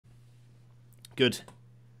Good.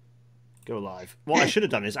 Go live. What I should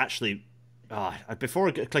have done is actually,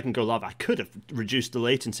 before clicking go live, I could have reduced the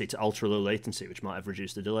latency to ultra low latency, which might have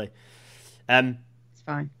reduced the delay. It's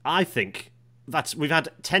fine. I think we've had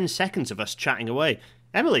 10 seconds of us chatting away.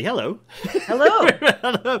 Emily, hello. Hello.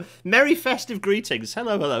 Hello. Merry festive greetings.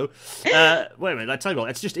 Hello, hello. Wait a minute. I tell you what.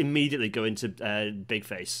 Let's just immediately go into big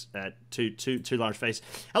face. Too large face.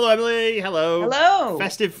 Hello, Emily. Hello. Hello.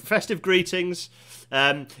 Festive greetings.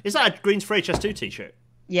 Is that a Greens for HS2 t-shirt?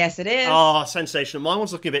 Yes, it is. Oh, sensational. My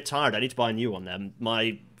one's looking a bit tired. I need to buy a new one then.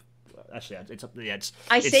 Actually, it's up. Yeah,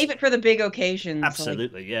 I save it for the big occasions.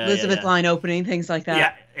 Absolutely, yeah. Elizabeth line opening, things like that.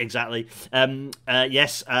 Yeah, exactly.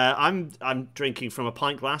 Yes, I'm drinking from a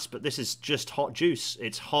pint glass, but this is just hot juice.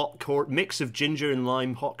 It's hot mix of ginger and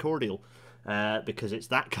lime hot cordial, because it's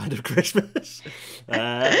that kind of Christmas.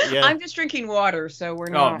 Yeah. I'm just drinking water, so we're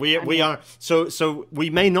not. Oh, we are. So we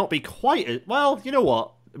may not be quite. Well, you know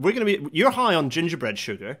what? We're going to be. You're high on gingerbread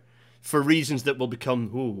sugar, for reasons that will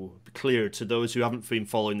become clear to those who haven't been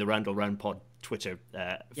following the Randall Round Pod Twitter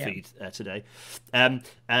feed today. And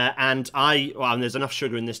there's enough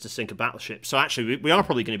sugar in this to sink a battleship. So actually, we are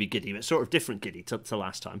probably going to be giddy, but sort of different giddy to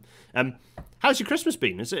last time. How's your Christmas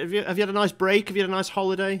been? Have you had a nice break? Have you had a nice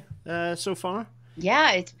holiday so far?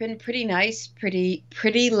 Yeah, it's been pretty nice, pretty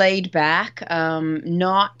laid back.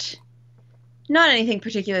 Not anything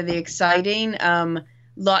particularly exciting.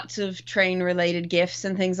 Lots of train-related gifts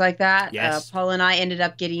and things like that. Yes. Paul and I ended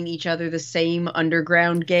up getting each other the same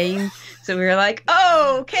underground game. So we were like,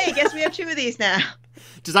 oh, okay, guess we have 2 of these now.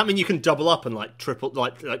 Does that mean you can double up and triple,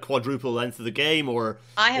 quadruple the length of the game, or?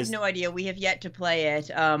 I have no idea. We have yet to play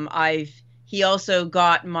it. He also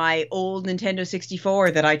got my old Nintendo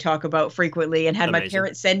 64 that I talk about frequently and had Amazing. my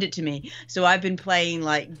parents send it to me. So I've been playing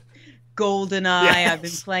GoldenEye. Yes. I've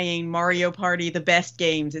been playing Mario Party, the best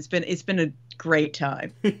games. It's been a great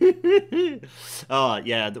time. Oh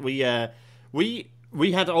yeah, we had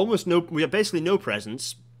basically no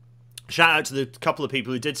presents. Shout out to the couple of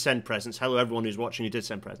people who did send presents. Hello, everyone who's watching who did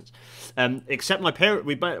send presents. Except my parent,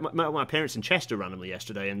 we met my parents in Chester randomly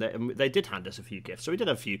yesterday, and they did hand us a few gifts. So we did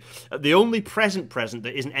have a few. The only present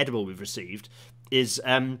that isn't edible we've received is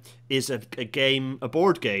a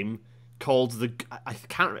board game called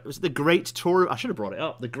it was the Great Tour. I should have brought it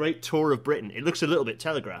up. The Great Tour of Britain. It looks a little bit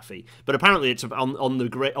telegraphy, but apparently it's on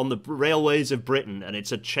the railways of Britain, and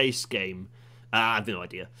it's a chase game. I have no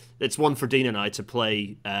idea. It's one for Dean and I to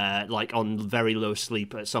play, on very low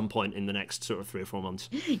sleep at some point in the next sort of 3 or 4 months.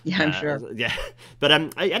 Yeah, I'm sure. Yeah, but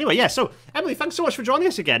anyway, yeah. So Emily, thanks so much for joining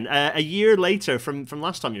us again. A year later from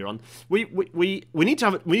last time you were on, we need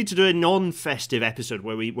to do a non-festive episode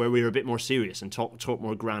where we're a bit more serious and talk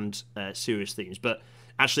more grand, serious themes. But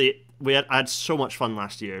actually, I had so much fun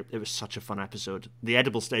last year. It was such a fun episode, the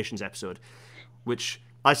Edible Stations episode, which.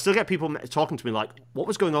 I still get people talking to me like, what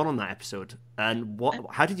was going on that episode? And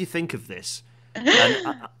how did you think of this? And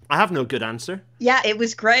I have no good answer. Yeah, it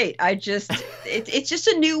was great. It's just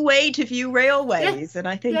a new way to view railways. And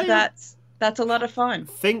I think that's a lot of fun.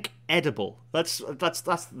 Think edible. That's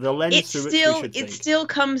the lens through which we should think. It still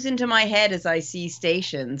comes into my head as I see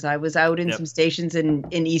stations. I was out in some stations in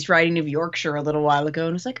East Riding of Yorkshire a little while ago,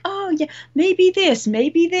 and it's like, oh yeah, maybe this.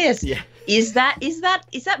 Yeah. Is that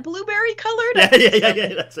blueberry colored?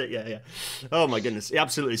 Yeah. That's it. Yeah. Oh my goodness, yeah,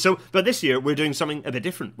 absolutely. So, but this year we're doing something a bit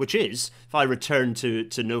different, which is, if I return to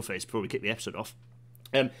No Face before we kick the episode off,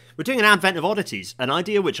 we're doing an Advent of Oddities, an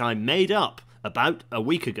idea which I made up about a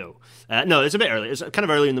week ago. No, it's a bit early. It was kind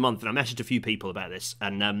of early in the month, and I messaged a few people about this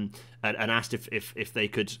and asked if they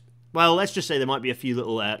could. Well, let's just say there might be a few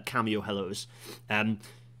little cameo hellos,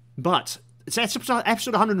 but. It's episode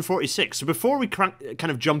 146. So before we kind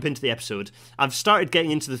of jump into the episode, I've started getting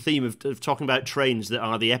into the theme of talking about trains that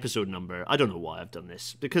are the episode number. I don't know why I've done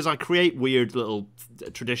this, because I create weird little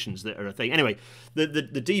traditions that are a thing. Anyway, the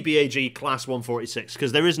DBAG Class 146,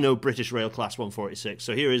 because there is no British Rail Class 146.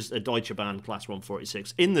 So here is a Deutsche Bahn Class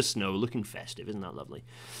 146 in the snow, looking festive. Isn't that lovely?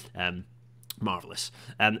 Marvellous.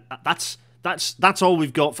 That's all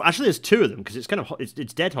we've got. Actually, there's 2 of them because it's kind of it's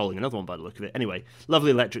dead hauling another one by the look of it. Anyway, lovely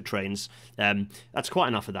electric trains. That's quite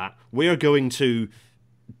enough of that. We're going to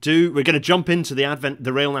jump into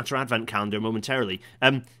the Rail Natter Advent calendar momentarily.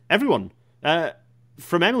 Everyone,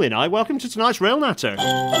 from Emily and I, welcome to tonight's Rail Natter.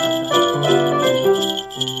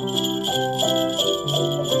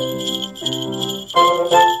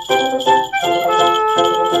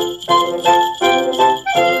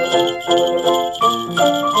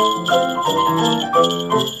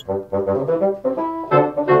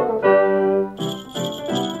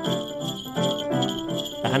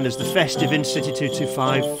 And as the festive In City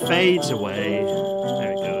 225 fades away,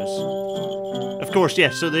 there it goes. Of of course,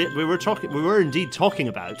 yes. So we were indeed talking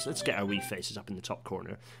about. Let's get our wee faces up in the top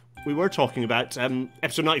corner. We were talking about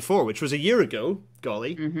episode 94, which was a year ago.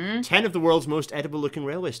 Golly, 10 of the world's most edible-looking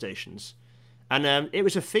railway stations, and it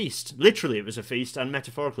was a feast. Literally, it was a feast, and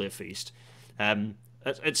metaphorically a feast.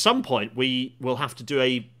 At some point, we will have to do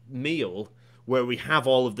a meal where we have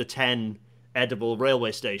all of the 10 edible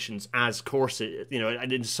railway stations as courses,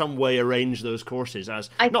 and in some way arrange those courses as.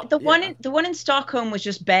 The one in Stockholm was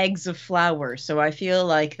just bags of flour, so I feel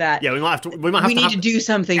like that. Yeah, we might have to. We need to do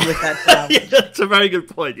something with that flour. Yeah, that's a very good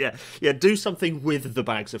point. Yeah, do something with the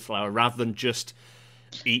bags of flour rather than just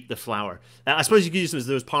eat the flour. I suppose you could use them as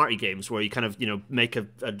those party games where you kind of make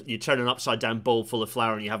you turn an upside down bowl full of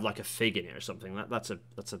flour and you have like a fig in it or something.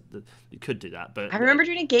 You could do that. But I remember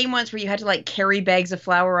doing a game once where you had to like carry bags of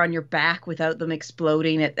flour on your back without them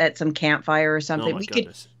exploding at some campfire or something. Oh my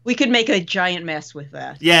goodness. We could make a giant mess with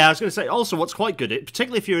that. Yeah, I was going to say, also what's quite good,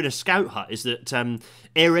 particularly if you're in a scout hut, is that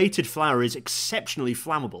aerated flour is exceptionally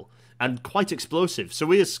flammable and quite explosive. So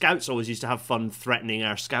we as scouts always used to have fun threatening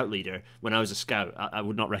our scout leader when I was a scout. I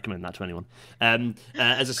would not recommend that to anyone.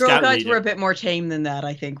 As a Girl scout Guides leader, were a bit more tame than that,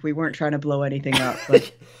 I think. We weren't trying to blow anything up.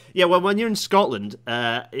 But... Yeah, well, when you're in Scotland,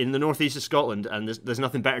 in the northeast of Scotland, and there's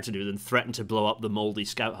nothing better to do than threaten to blow up the mouldy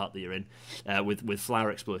scout hut that you're in with flour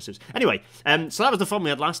explosives. Anyway, so that was the fun we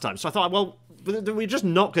had last time. So I thought, well, we're just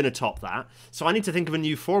not going to top that. So I need to think of a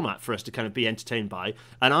new format for us to kind of be entertained by.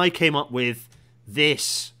 And I came up with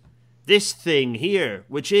this thing here,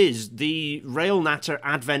 which is the Rail Natter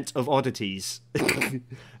Advent of Oddities.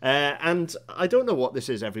 And I don't know what this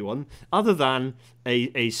is, everyone, other than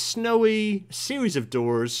a snowy series of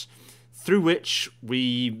doors through which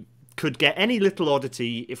we could get any little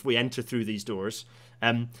oddity if we enter through these doors.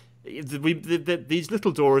 These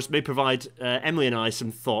little doors may provide Emily and I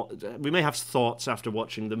some thought. We may have thoughts after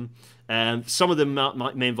watching them. Some of them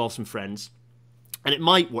may involve some friends. And it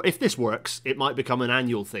might, if this works, it might become an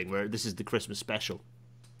annual thing where this is the Christmas special.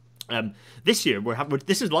 This year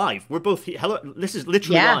this is live. We're both here. Hello, this is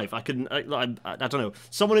literally live. I don't know.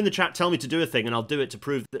 Someone in the chat tell me to do a thing, and I'll do it to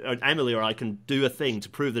prove that Emily or I can do a thing to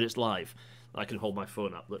prove that it's live. I can hold my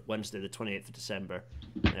phone up. Look, Wednesday, the 28th of December.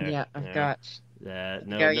 I've got. No,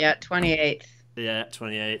 28th. Yeah,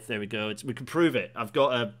 28th. There we go. We can prove it. I've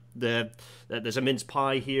got there's a mince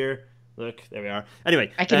pie here. Look, there we are.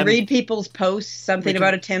 Anyway, I can read people's posts. Something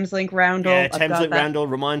about a Thameslink roundel. Yeah, Thameslink roundel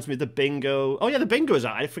reminds me of the bingo. Oh yeah, the bingo is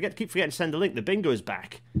out. I keep forgetting to send the link. The bingo is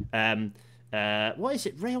back. What is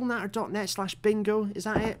it? railnatter.net/bingo. Is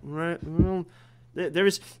that it? There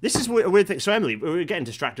is. This is a weird thing. So Emily, we're getting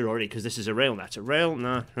distracted already because this is a railnatter.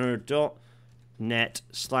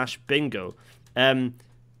 railnatter.net/bingo.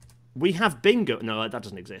 We have bingo. No, that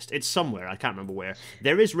doesn't exist. It's somewhere. I can't remember where.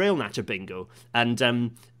 There is Railnatter bingo, and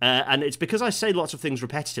it's because I say lots of things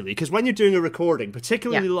repetitively. Because when you're doing a recording,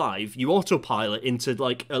 particularly live, you autopilot into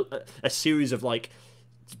like a series of like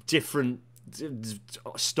different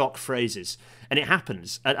stock phrases, and it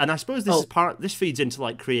happens. And I suppose this feeds into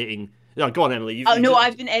like creating. No, go on, Emily.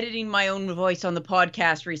 I've been editing my own voice on the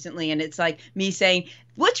podcast recently, and it's like me saying,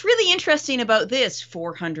 "What's really interesting about this?"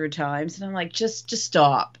 400 times, and I'm like, "Just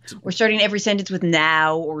stop." We're starting every sentence with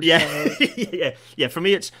 "now" or "so." Yeah. For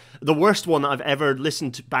me, it's the worst one that I've ever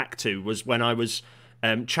listened back to was when I was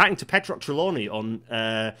chatting to Petroc Trelawney on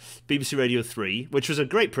BBC Radio 3, which was a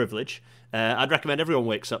great privilege. I'd recommend everyone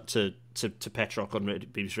wakes up to Petroc on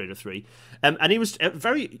BBC Radio 3. And he was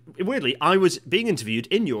very weirdly, I was being interviewed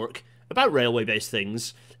in York about railway-based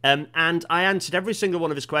things, and I answered every single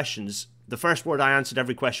one of his questions. The first word I answered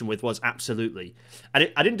every question with was absolutely.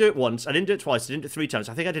 And I didn't do it once, I didn't do it twice, I didn't do it 3 times.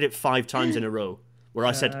 I think I did it 5 times in a row, where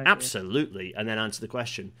I said absolutely and then answered the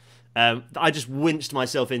question. I just winced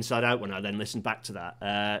myself inside out when I then listened back to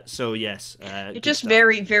that. So yes. You're just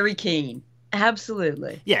very, very keen.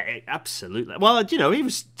 Absolutely. Yeah, absolutely. Well, he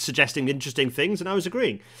was suggesting interesting things, and I was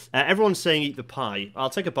agreeing. Everyone's saying eat the pie. I'll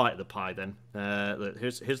take a bite of the pie then. Look,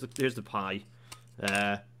 here's the pie.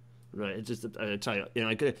 Right, just I tell you,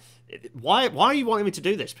 why are you wanting me to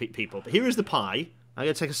do this, people? Here is the pie. I'm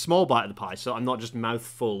gonna take a small bite of the pie, so I'm not just mouth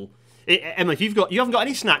full. Emily, if you haven't got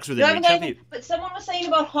any snacks within reach, have you? But someone was saying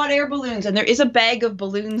about hot air balloons, and there is a bag of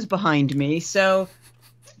balloons behind me, so.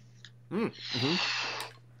 Mm-hmm.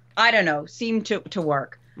 I don't know. Seemed to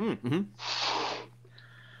work.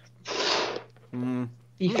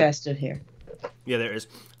 Be festive here. Yeah, there is.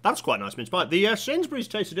 That's quite a nice mince pie. The Sainsbury's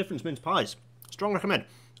Taste of Difference mince pies. Strong recommend.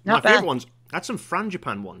 Not My bad. favourite ones. I had some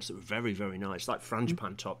frangipan ones that were very, very nice. Like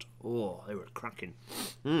frangipan topped. Oh, they were cracking.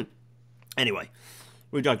 Anyway,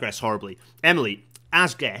 we digress horribly. Emily,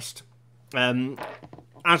 as guest,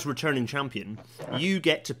 as returning champion, you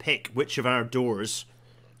get to pick which of our doors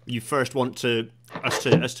you first want us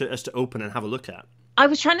to open and have a look at? I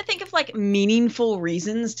was trying to think of like meaningful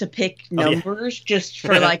reasons to pick numbers just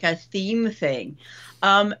for like a theme thing.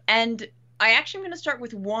 And I actually am going to start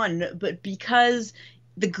with one, but because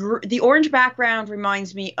the orange background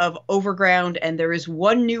reminds me of Overground, and there is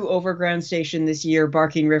one new Overground station this year,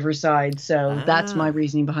 Barking Riverside. So that's my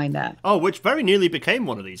reasoning behind that. Oh, which very nearly became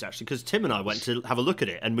one of these, actually, because Tim and I went to have a look at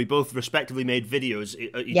it, and we both respectively made videos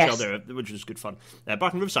at each other, which was good fun.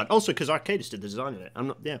 Barking Riverside, also because Arcadis did the design of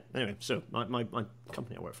it. Anyway, so my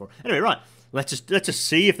company I work for. Anyway, right, let's just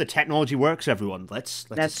see if the technology works, everyone. Let's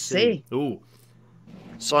see. Ooh.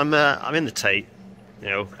 So I'm in the Tate,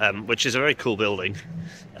 which is a very cool building.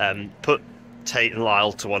 Put Tate and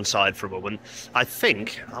Lyle to one side for a moment. I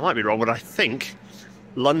might be wrong, but I think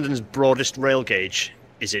London's broadest rail gauge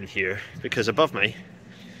is in here, because above me,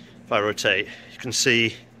 if I rotate, you can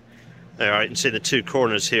see the two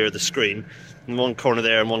corners here of the screen, and one corner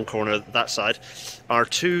there and one corner that side, are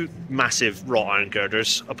two massive wrought iron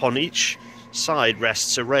girders. Upon each side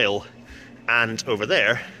rests a rail, and over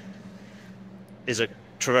there is a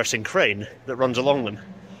traversing crane that runs along them.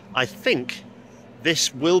 I think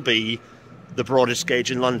this will be the broadest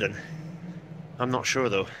gauge in London. I'm not sure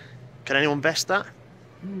though. Can anyone best that?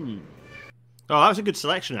 Oh, that was a good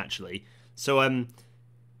selection, actually. So, for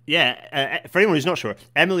anyone who's not sure,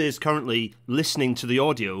 Emily is currently listening to the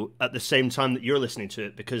audio at the same time that you're listening to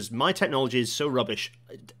it, because my technology is so rubbish,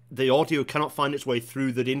 the audio cannot find its way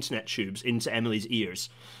through the internet tubes into Emily's ears.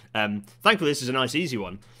 Thankfully, this is a nice, easy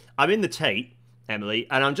one. I'm in the Tate, Emily,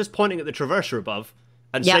 and I'm just pointing at the traverser above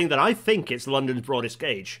and saying that I think it's London's broadest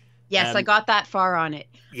gauge. Yes, I got that far on it.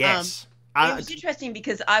 Yes. It was interesting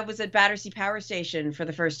because I was at Battersea Power Station for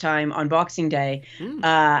the first time on Boxing Day,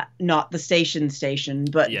 not the station,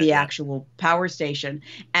 but the actual power station,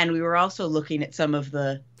 and we were also looking at some of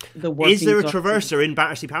the working. Is there a traverser in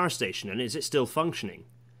Battersea Power Station, and is it still functioning?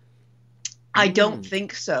 I don't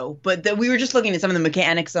think so, but we were just looking at some of the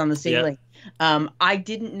mechanics on the ceiling. I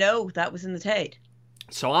didn't know that was in the Tate.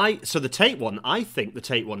 So the Tate one, I think the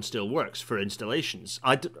Tate one still works for installations.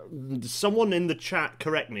 Someone in the chat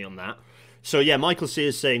correct me on that. So yeah, Michael C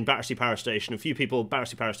is saying Battersea Power Station. A few people,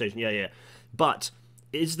 Battersea Power Station, yeah. But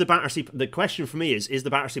the question for me is the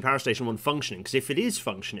Battersea Power Station one functioning? Because if it is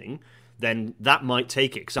functioning, then that might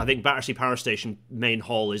take it. Because I think Battersea Power Station main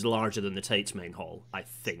hall is larger than the Tate's main hall, I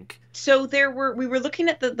think. So we were looking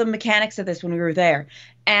at the mechanics of this when we were there,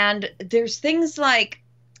 and there's things like,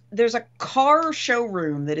 there's a car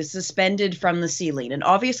showroom that is suspended from the ceiling, and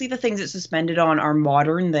obviously the things it's suspended on are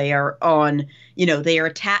modern. They are they are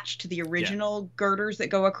attached to the original girders that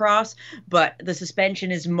go across, but the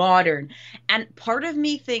suspension is modern. And part of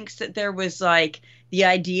me thinks that there was like, the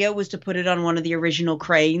idea was to put it on one of the original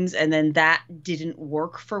cranes, and then that didn't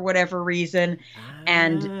work for whatever reason.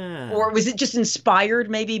 Or was it just inspired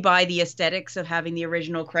maybe by the aesthetics of having the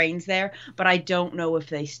original cranes there? But I don't know if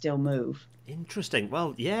they still move. Interesting.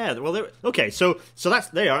 Well, yeah. Well, okay. So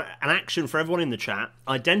that's an action for everyone in the chat.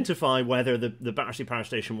 Identify whether the Battersea Power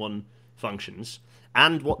Station one functions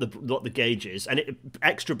and what the gauge is, and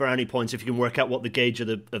extra brownie points if you can work out what the gauge of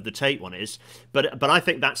the Tate one is. But I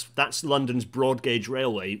think that's London's broad gauge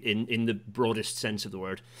railway in the broadest sense of the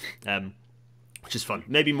word, which is fun.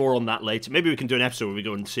 Maybe more on that later. Maybe we can do an episode where we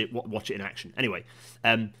go and see watch it in action. Anyway,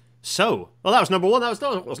 that was number one.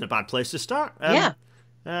 That wasn't a bad place to start. Yeah.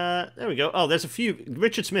 There we go. Oh, there's a few.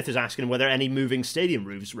 Richard Smith is asking whether any moving stadium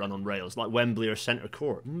roofs run on rails, like Wembley or Centre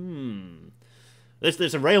Court.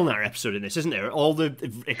 There's a RailNet episode in this, isn't there? All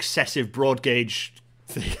the excessive broad gauge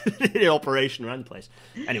in operation around the place.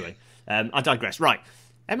 Anyway, I digress. Right,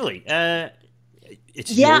 Emily.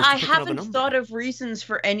 It's yours to I pick another haven't number. thought of reasons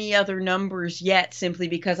for any other numbers yet, simply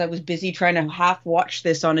because I was busy trying to half watch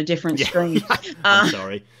this on a different screen. I'm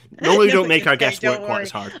sorry. Normally we don't make our guests work don't quite worry.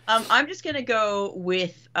 as hard. I'm just going to go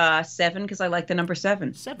with 7 because I like the number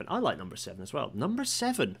 7. 7. I like number 7 as well. Number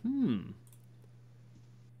 7.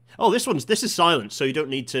 Oh, this is silent, so you don't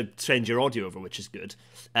need to change your audio over, which is good.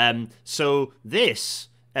 So this,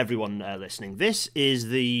 everyone listening, this is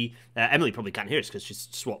the... Emily probably can't hear us because she's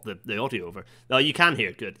swapped the audio over. Oh, you can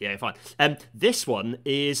hear. Good. Yeah, fine. This one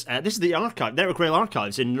is... this is the archive, Network Rail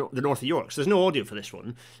Archives in the north of York, so there's no audio for this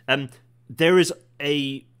one. There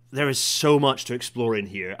is so much to explore in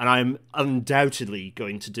here, and I'm undoubtedly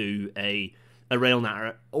going to do a rail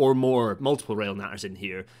natter or multiple rail natters in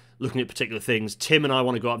here, looking at particular things. Tim and I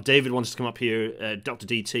want to go up. David wants to come up here. Dr.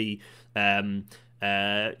 DT,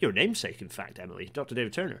 your namesake, in fact, Emily, Dr.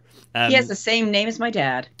 David Turner. He has the same name as my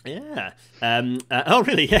dad. Yeah. Oh,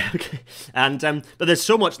 really? Yeah. Okay. And but there's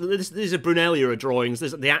so much. These are Brunel era drawings.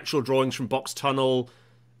 There's the actual drawings from Box Tunnel.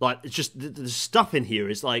 Like, it's just the stuff in here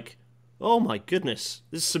is like, oh my goodness,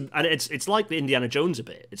 this is some, and it's like the Indiana Jones a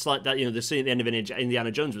bit. It's like that, you know, the scene at the end of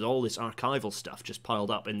Indiana Jones with all this archival stuff just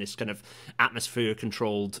piled up in this kind of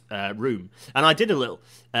atmosphere-controlled room. And I did a little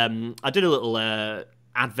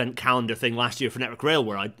Advent calendar thing last year for Network Rail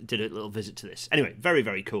where I did a little visit to this. Anyway, very,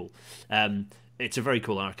 very cool. It's a very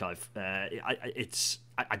cool archive.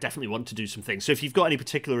 I definitely want to do some things. So if you've got any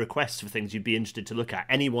particular requests for things you'd be interested to look at,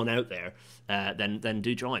 anyone out there, then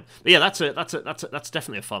do join. But yeah, that's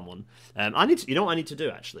definitely a fun one. You know what I need to do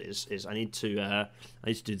actually is I need to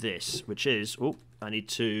do this, which is I need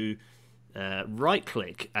to right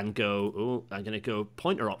click and go. I'm going to go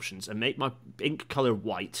pointer options and make my ink color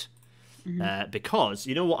white. Because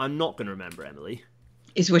you know what I'm not going to remember, Emily,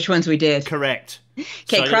 is which ones we did. Correct.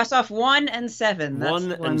 Okay, so cross off 1 and 7. That's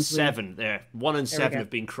 1 and 7. There. 1 and 7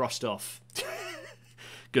 have been crossed off.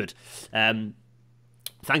 Good.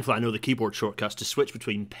 Thankfully, I know the keyboard shortcuts to switch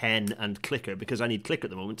between pen and clicker, because I need clicker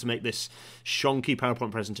at the moment to make this shonky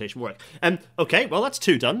PowerPoint presentation work. Okay, well, that's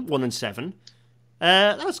 2 done. 1 and 7.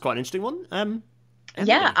 That's quite an interesting one.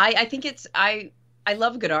 Yeah, I think it's... I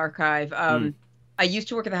love a good archive. I used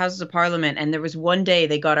to work at the Houses of Parliament, and there was one day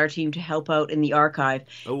they got our team to help out in the archive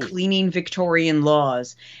cleaning Victorian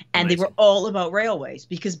laws. And Amazing. They were all about railways,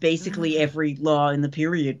 because basically every law in the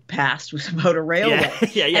period passed was about a railway.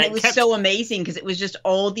 Yeah. And it was so amazing, because it was just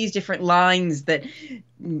all these different lines that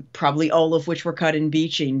probably all of which were cut in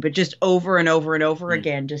Beeching, but just over and over and over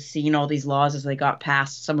again, just seeing all these laws as they got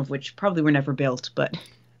passed, some of which probably were never built, but...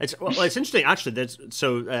 It's interesting actually.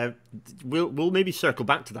 We'll maybe circle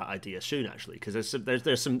back to that idea soon actually, because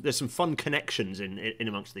there's some fun connections in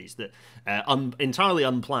amongst these that entirely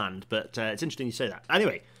unplanned, but it's interesting you say that.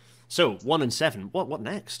 Anyway, so 1 and 7. What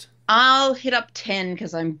next? I'll hit up 10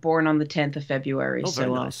 because I'm born on the 10th of February. Oh, very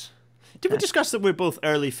nice. Did we discuss that we're both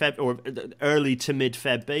early to mid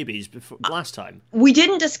Feb babies last time? We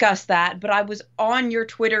didn't discuss that, but I was on your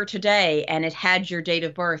Twitter today and it had your date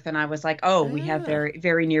of birth, and I was like, we have very,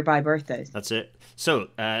 very nearby birthdays. That's it. So,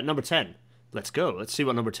 number 10. Let's go. Let's see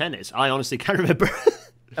what number 10 is. I honestly can't remember.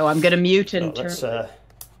 I'm going to mute and turn. There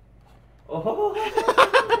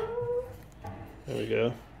we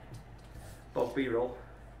go. Bob B-roll.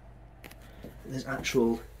 There's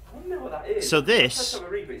actual... I don't know what that is. So this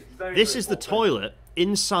is the toilet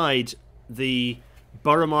inside the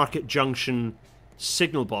Borough Market Junction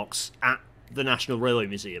signal box at the National Railway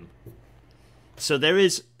Museum. So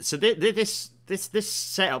this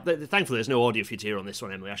setup. Thankfully, there's no audio feed here on this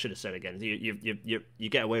one, Emily. I should have said again. You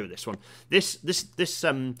get away with this one. This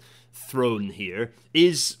throne here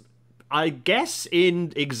is, I guess,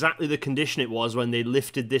 in exactly the condition it was when they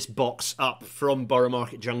lifted this box up from Borough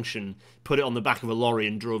Market Junction, put it on the back of a lorry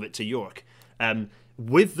and drove it to York,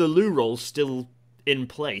 with the loo roll still in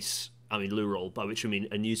place. I mean, loo roll, by which we mean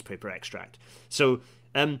a newspaper extract. So,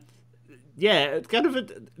 it's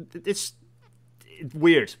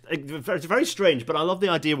weird. It's very strange, but I love the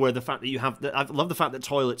idea where the fact that I love the fact that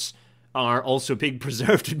toilets are also being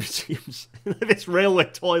preserved in museums. This railway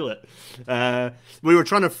toilet. We were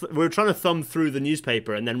trying to thumb through the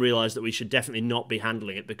newspaper and then realised that we should definitely not be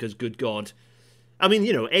handling it because, good God, I mean,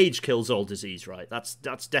 you know, age kills all disease, right? That's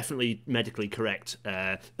definitely medically correct.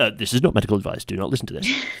 This is not medical advice. Do not listen to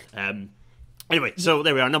this. Anyway, so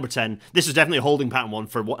there we are, number 10. This is definitely a holding pattern one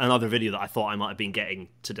for another video that I thought I might have been getting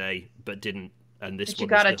today, but didn't. And this but you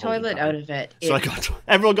got a toilet out of it. So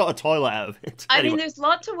everyone got a toilet out of it. I mean, there's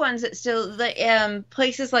lots of ones that still,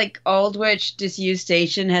 places like Aldwych Disused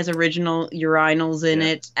Station has original urinals in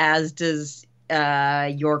it, as does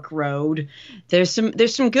York Road. There's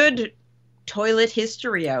some good toilet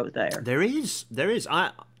history out there. There is.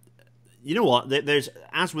 You know what? There's,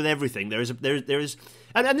 as with everything, there is,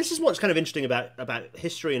 and this is what's kind of interesting about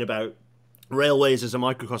history and about railways as a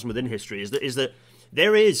microcosm within history is that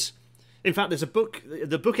there is. In fact, there's a book,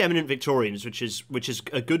 the book Eminent Victorians, which is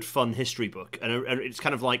a good, fun history book, and it's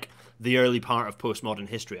kind of like the early part of postmodern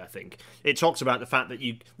history. I think it talks about the fact that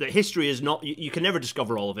history is not you can never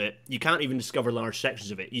discover all of it. You can't even discover large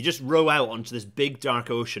sections of it. You just row out onto this big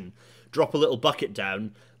dark ocean, drop a little bucket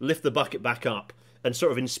down, lift the bucket back up, and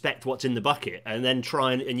sort of inspect what's in the bucket, and then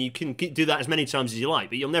try and you can do that as many times as you like,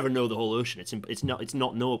 but you'll never know the whole ocean. It's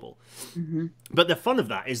not knowable. Mm-hmm. But the fun of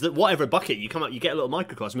that is that whatever bucket you come out, you get a little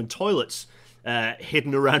microcosm, and toilets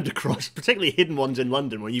hidden around across, particularly hidden ones in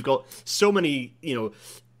London, where you've got so many,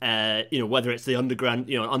 whether it's the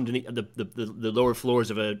underground, underneath the lower floors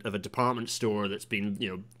of a department store that's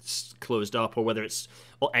been, closed up, or whether it's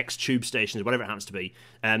ex-tube stations, whatever it happens to be,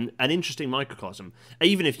 an interesting microcosm.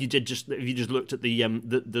 Even if you just looked at the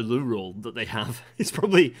loo roll that they have, it's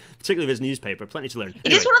probably, particularly if it's newspaper, plenty to learn.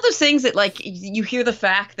 It is one of those things that, like, you hear the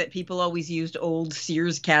fact that people always used old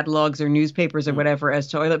Sears catalogs or newspapers or whatever as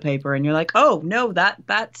toilet paper, and you're like, oh no,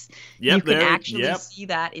 that's you can actually see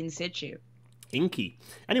that in situ. Inky.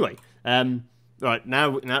 Anyway, right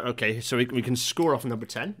now, okay, so we can score off number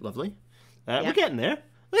 10. Lovely. We're getting there.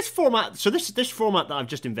 This format. So this format that I've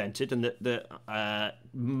just invented, and that I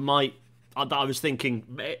was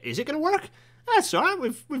thinking, is it going to work? That's all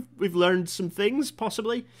right. We've learned some things,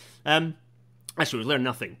 possibly. Actually, we've learned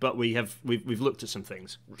nothing, but we've looked at some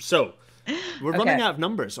things. So we're running out of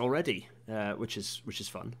numbers already, which is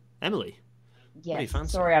fun. Emily. Yes,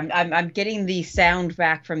 sorry, I'm getting the sound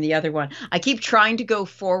back from the other one. I keep trying to go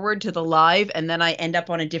forward to the live, and then I end up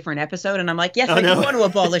on a different episode, and I'm like, yes, I do want to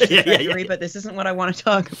abolish the factory, but this isn't what I want to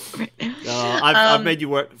talk about. I've made you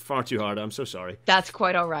work far too hard. I'm so sorry. That's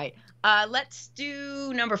quite all right. Let's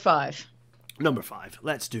do number 5. Number 5.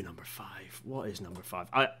 Let's do number 5. What is number 5?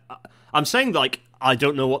 I'm saying, like, I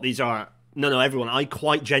don't know what these are. No, everyone, I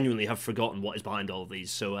quite genuinely have forgotten what is behind all of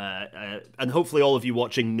these. So, and hopefully all of you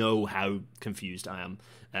watching know how confused I am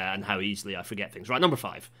and how easily I forget things. Right, number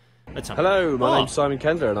 5. Let's have Hello, my name's Simon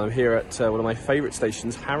Kendler, and I'm here at one of my favourite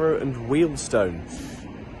stations, Harrow and Wealdstone.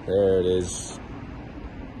 There it is.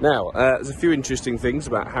 Now, there's a few interesting things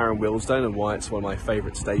about Harrow and Wealdstone and why it's one of my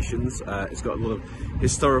favourite stations. It's got a lot of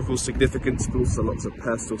historical significance, but also lots of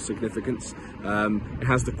personal significance. It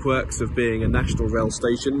has the quirks of being a national rail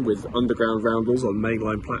station with underground roundels on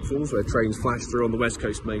mainline platforms where trains flash through on the West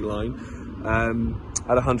Coast Main Line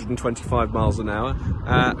at 125 miles an hour,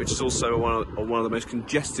 which is also one of the most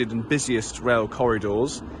congested and busiest rail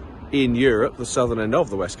corridors in Europe, the southern end of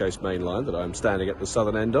the West Coast Main Line that I'm standing at the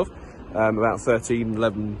southern end of. About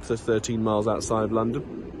 11 to 13 miles outside of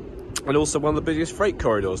London, and also one of the busiest freight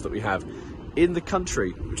corridors that we have in the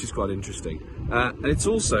country, which is quite interesting. And it's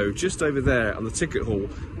also just over there on the ticket hall,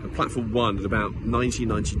 platform 1 at about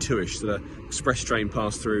 1992ish, that an express train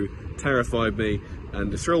passed through, terrified me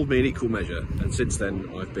and thrilled me in equal measure, and since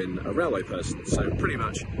then I've been a railway person, so pretty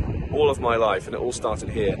much all of my life, and it all started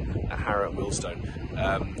here at Harrow and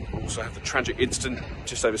Wealdstone. Also had the tragic incident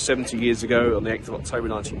just over 70 years ago on the 8th of October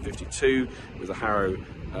 1952 with the Harrow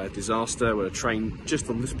disaster, where a train just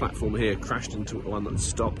on this platform here crashed into one that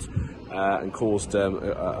stopped and caused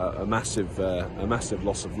a massive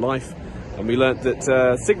loss of life. And we learnt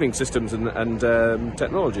that signalling systems and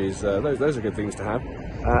technologies, those are good things to have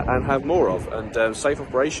and have more of, and safe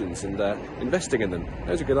operations and investing in them.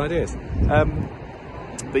 Those are good ideas.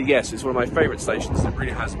 But yes, it's one of my favourite stations. It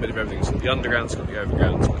really has a bit of everything. It's got the underground, it's got the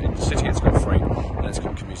overground, it's got intercity, it's got freight, and it's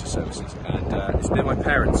got commuter services. And it's near my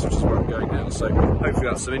parents, which is where I'm going now. So hopefully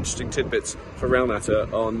that's some interesting tidbits for Rail Natter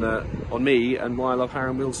on me and why I love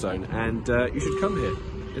Harrow and Wealdstone. And you should come here.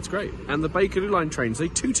 It's great. And the Bakerloo line trains, they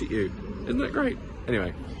toot at you. Isn't that great?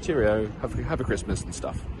 Anyway, cheerio. Have a Christmas and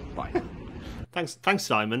stuff. Bye. Thanks,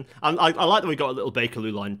 Simon. I like that we got a little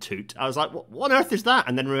Bakerloo line toot. I was like, what on earth is that?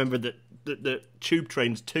 And then remembered that the tube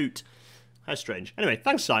trains toot. How strange. Anyway,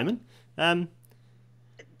 thanks, Simon.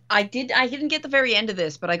 I didn't get the very end of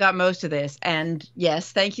this, but I got most of this. And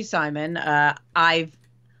yes, thank you, Simon. I've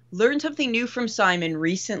learned something new from Simon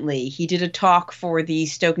recently. He did a talk for the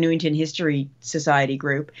Stoke Newington History Society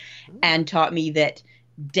group and taught me that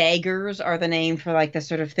daggers are the name for, like, the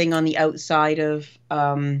sort of thing on the outside of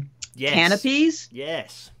canopies.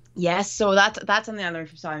 Yes, so that's something I learned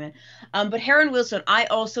from Simon. But Harrow and Wealdstone, I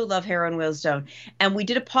also love Harrow and Wealdstone. And we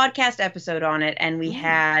did a podcast episode on it, and we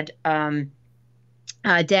had Dan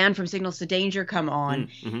from Signals to Danger come on.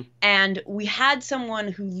 And we had someone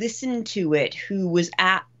who listened to it who was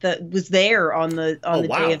there on the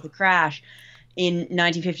day of the crash in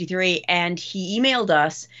 1953, and he emailed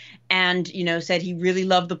us and, said he really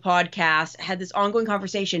loved the podcast, had this ongoing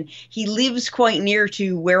conversation. He lives quite near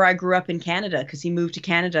to where I grew up in Canada, because he moved to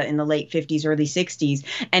Canada in the late 50s, early 60s,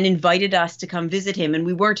 and invited us to come visit him. And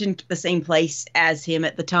we weren't in the same place as him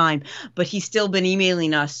at the time, but he's still been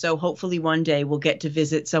emailing us. So hopefully one day we'll get to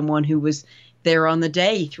visit someone who was there on the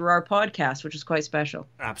day through our podcast, which is quite special.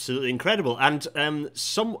 Absolutely incredible. And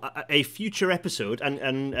a future episode,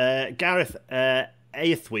 and Gareth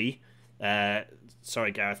Aethwy,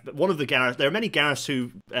 sorry, Gareth, but one of the Gareth, there are many Gareths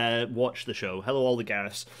who watch the show. Hello, all the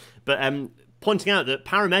Gareths. But pointing out that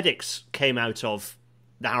paramedics came out of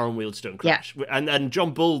the Harrow and Wealdstone crash. Yeah. And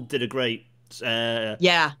John Bull did a great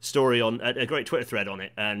story on a great Twitter thread on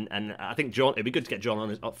it, and I think John, it'd be good to get John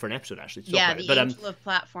on up for an episode actually. The Angel of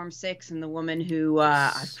Platform 6 and the woman who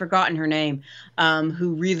I've forgotten her name,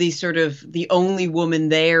 who really sort of the only woman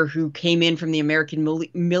there who came in from the American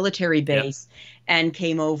military base. And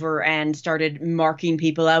came over and started marking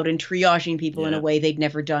people out and triaging people in a way they'd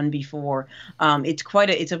never done before.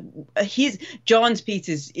 John's piece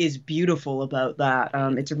is beautiful about that.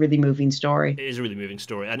 It's a really moving story. It is a really moving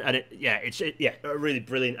story, and it's a really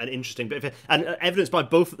brilliant and interesting bit, and evidenced by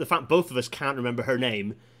the fact both of us can't remember her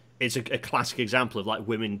name. It's a classic example of like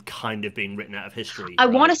women kind of being written out of history. I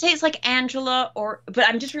want to say it's like Angela, but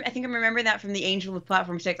I think I'm remembering that from the Angel of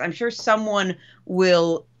Platform 6. I'm sure someone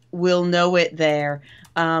will know it there.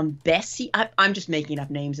 Bessie, I'm just making up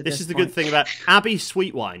names at this point. This is the good thing about Abby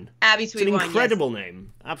Sweetwine. Abby Sweetwine, it's an incredible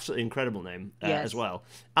name. Absolutely incredible name as well.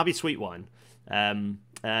 Abby Sweetwine.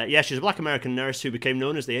 She's a black American nurse who became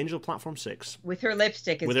known as the Angel of Platform 6. With her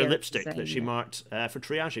lipstick. That she marked for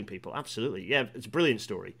triaging people. Absolutely. Yeah, it's a brilliant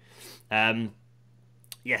story.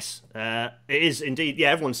 Yes, it is indeed.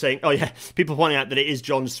 Yeah, everyone's saying, people pointing out that it is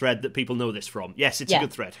John's thread that people know this from. Yes, it's a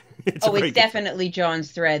good thread. It's definitely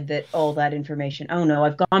John's thread that all that information. Oh no,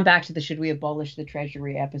 I've gone back to the should we abolish the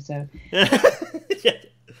treasury episode. It's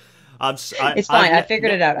fine. I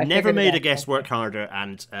figured it out. I never made a guest work harder,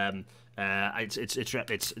 and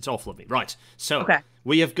it's awful of me. Right, so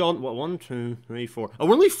we have gone 1, 2, 3, 4. Oh,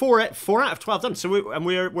 we're only 4 out of 12 done. So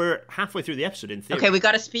we're halfway through the episode in theory. Okay, we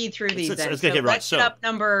got to speed through these. Let's get up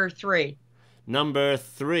number 3. Number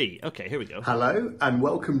 3. Okay, here we go. Hello, and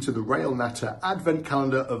welcome to the Rail Natter Advent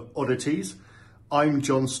Calendar of Oddities. I'm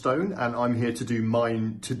John Stone, and I'm here to do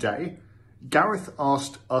mine today. Gareth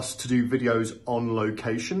asked us to do videos on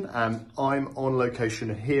location, and I'm on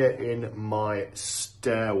location here in my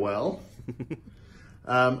stairwell.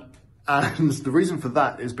 And the reason for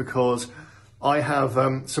that is because I have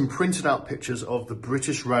some printed out pictures of the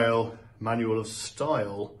British Rail Manual of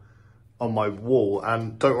Style on my wall.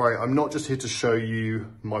 And don't worry, I'm not just here to show you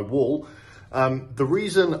my wall. The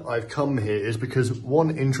reason I've come here is because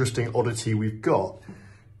one interesting oddity we've got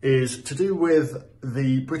is to do with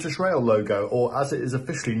the British Rail logo, or as it is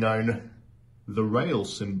officially known, the rail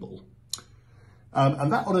symbol.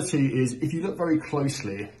 And that oddity is, if you look very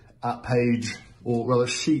closely at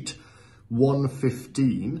sheet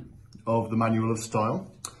 115 of the Manual of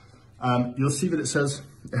Style, you'll see that it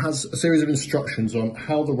has a series of instructions on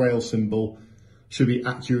how the rail symbol should be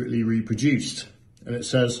accurately reproduced. And it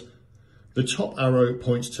says, the top arrow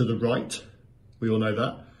points to the right. We all know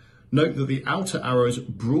that. Note that the outer arrows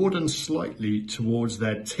broaden slightly towards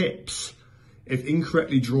their tips. If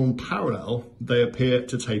incorrectly drawn parallel, they appear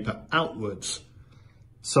to taper outwards.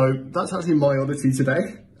 So that's actually my oddity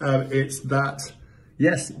today. It's that,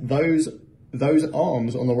 yes, those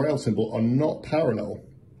arms on the rail symbol are not parallel.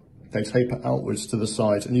 They taper outwards to the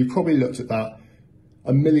sides. And you've probably looked at that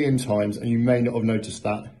a million times and you may not have noticed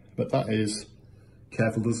that, but that is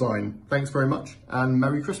careful design. Thanks very much and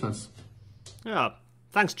Merry Christmas. Yeah,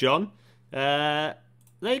 thanks, John. There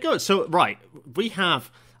you go. So, right, we have,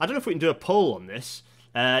 I don't know if we can do a poll on this.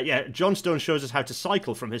 John Stone shows us how to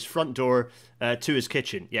cycle from his front door to his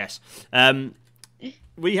kitchen. Yes. Hello,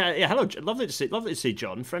 lovely to see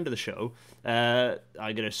John, friend of the show. I'm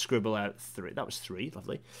going to scribble out 3. That was 3,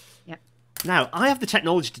 lovely. Yeah. Now, I have the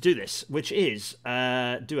technology to do this, which is, do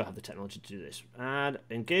I have the technology to do this? And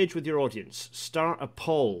engage with your audience. Start a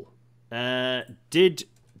poll. Did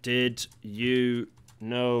you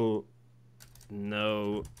know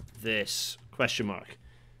this? Question mark.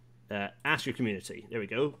 Ask your community. There we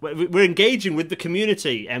go. We're engaging with the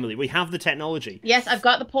community, Emily. We have the technology. Yes, I've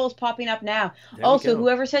got the polls popping up now. Also,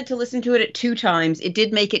 whoever said to listen to it at 2 times, it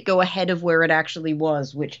did make it go ahead of where it actually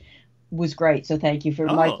was, which was great. So thank you for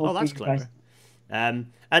that's clever.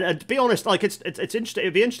 And to be honest, like it's interesting.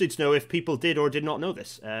 It'd be interesting to know if people did or did not know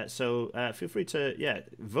this. So feel free to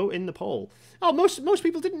vote in the poll. Oh, most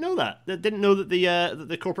people didn't know that. They didn't know that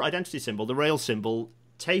the corporate identity symbol, the rail symbol,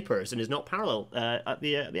 tapers and is not parallel at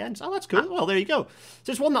the ends. Oh, that's cool. Well, there you go.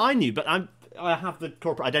 So it's one that I knew, but I have the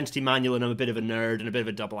corporate identity manual and I'm a bit of a nerd and a bit of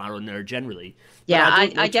a double arrow nerd generally. Yeah,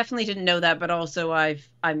 I definitely didn't know that, but also I've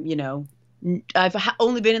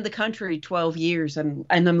only been in the country 12 years and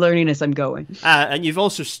I'm learning as I'm going. And you've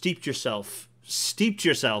also steeped yourself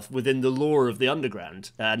within the lore of the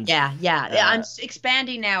underground. And I'm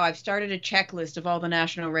expanding now. I've started a checklist of all the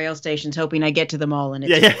national rail stations, hoping I get to them all, and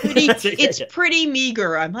it's pretty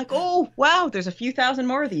meager. I'm like, oh wow, there's a few thousand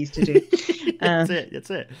more of these to do. That's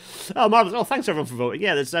it. Oh, marvelous! Oh, thanks everyone for voting.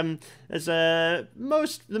 Yeah, the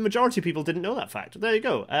majority of people didn't know that fact. There you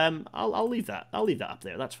go. I'll leave that up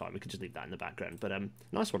there. That's fine. We could just leave that in the background. But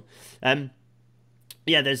nice one.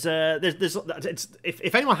 Yeah, there's it's,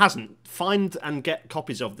 if anyone hasn't, find and get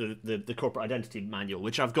copies of the corporate identity manual,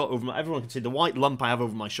 which I've got over my, everyone can see the white lump I have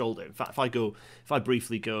over my shoulder. In fact, if I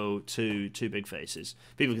briefly go to Two Big Faces,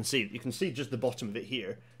 people can see, you can see just the bottom of it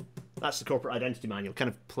here. That's the corporate identity manual, kind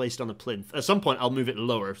of placed on a plinth. At some point, I'll move it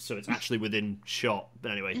lower so it's actually within shot.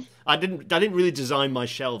 But anyway, I didn't really design my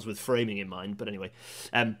shelves with framing in mind. But anyway,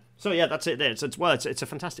 so yeah, that's it there. So it's a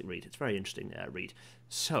fantastic read. It's a very interesting read.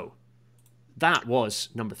 So that was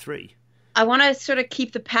number 3. I want to sort of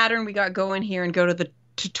keep the pattern we got going here and go to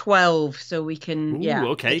 12 so we can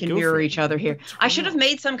we can mirror each other here. 12. I should have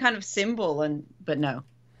made some kind of symbol but no.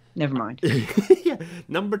 Never mind. Yeah,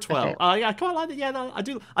 number 12. Okay. Yeah, I quite like it. Yeah, no, I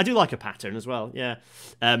do like a pattern as well. Yeah.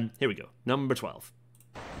 Here we go. Number 12.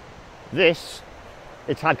 This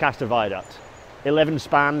is Tadcaster Viaduct. 11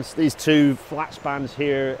 spans. These 2 flat spans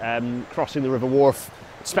here, crossing the River Wharfe.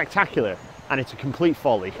 Spectacular, and it's a complete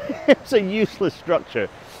folly. It's a useless structure.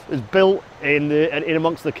 It was built in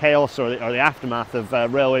amongst the chaos or the aftermath of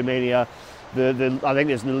railway mania. I think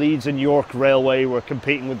there's the Leeds and York Railway were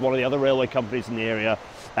competing with one of the other railway companies in the area.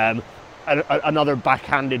 Another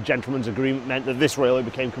backhanded gentleman's agreement meant that this railway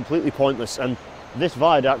became completely pointless, and this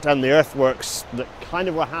viaduct and the earthworks that kind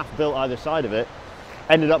of were half built either side of it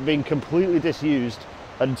ended up being completely disused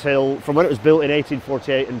until, from when it was built in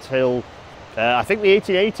 1848 until I think the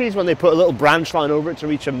 1880s, when they put a little branch line over it to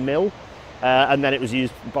reach a mill, and then it was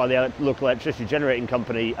used by the local electricity generating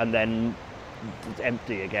company, and then it's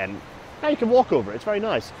empty again. Now you can walk over it, it's very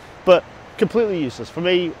nice, but completely useless. For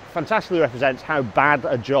me, fantastically represents how bad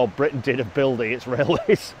a job Britain did of building its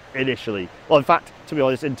railways initially. Well, in fact, to be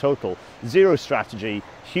honest, in total, zero strategy,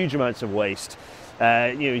 huge amounts of waste,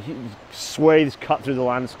 swathes cut through the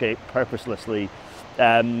landscape purposelessly,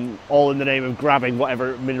 all in the name of grabbing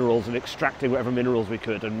whatever minerals and extracting whatever minerals we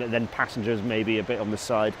could, and then passengers maybe a bit on the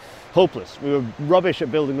side. Hopeless. We were rubbish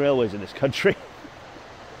at building railways in this country.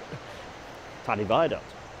 Taddy Viaduct.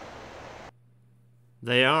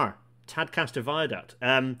 They are. Tadcaster Viaduct.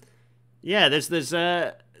 Yeah,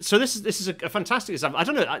 so this is a fantastic example. I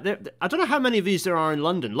don't know how many of these there are in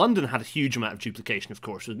London. London had a huge amount of duplication, of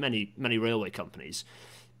course, with many railway companies,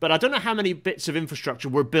 but I don't know how many bits of infrastructure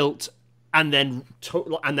were built and then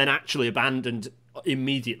actually abandoned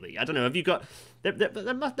immediately. I don't know. Have you got?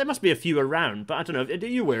 There must be a few around, but I don't know. Are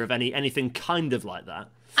you aware of anything kind of like that?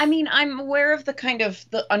 I mean, I'm aware of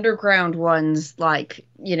the underground ones, like,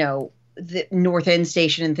 the North End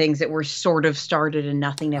station and things that were sort of started and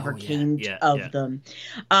nothing ever came of them.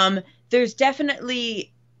 There's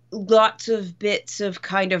definitely lots of bits of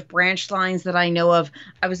kind of branch lines that I know of.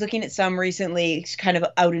 I was looking at some recently kind of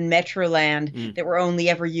out in Metroland that were only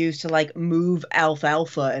ever used to like move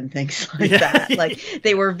alfalfa and things like that. Like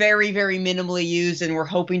they were very, very minimally used and were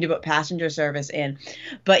hoping to put passenger service in.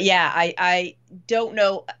 But yeah, I don't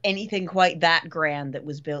know anything quite that grand that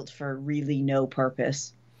was built for really no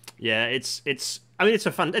purpose. Yeah, it's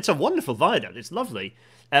a wonderful viaduct. It's lovely,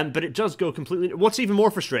 but it does go completely. What's even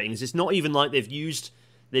more frustrating is it's not even like they've used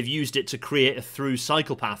it to create a through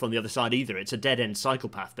cycle path on the other side either. It's a dead end cycle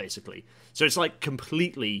path basically. So it's like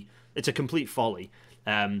it's a complete folly.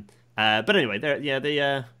 But anyway,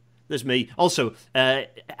 there's me. Also,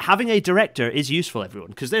 having a director is useful,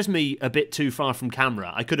 everyone, because there's me a bit too far from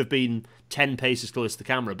camera. I could have been 10 paces close to the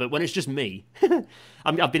camera, but when it's just me,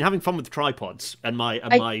 I've been having fun with tripods and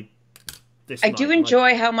I do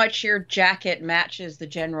enjoy how much your jacket matches the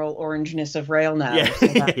general orangeness of rail now. Yeah, so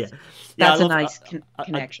that's a nice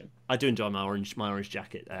connection. I do enjoy my orange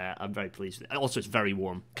jacket. I'm very pleased with it. Also, it's very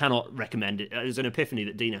warm. Cannot recommend it. It was an epiphany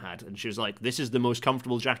that Dina had, and she was like, "This is the most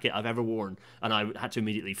comfortable jacket I've ever worn," and I had to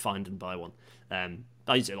immediately find and buy one.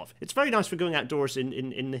 I use it a lot. It's very nice for going outdoors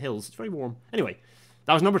in the hills. It's very warm. Anyway.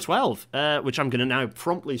 That was number 12, which I'm going to now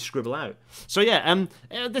promptly scribble out. So yeah,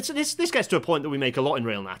 this gets to a point that we make a lot in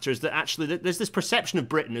Rail Natter, is that actually there's this perception of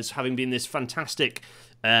Britain as having been this fantastic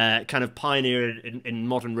kind of pioneer in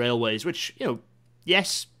modern railways, which,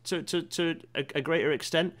 yes, to a greater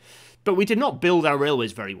extent, but we did not build our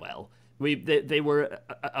railways very well. They were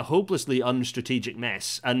a hopelessly unstrategic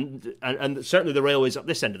mess, and certainly the railways up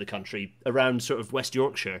this end of the country, around sort of West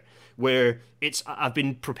Yorkshire, where I've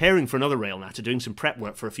been preparing for another Rail Natter, doing some prep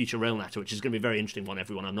work for a future Rail Natter, which is going to be a very interesting one,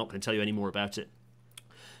 everyone. I'm not going to tell you any more about it.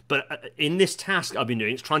 But in this task I've been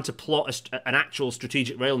doing, it's trying to plot an actual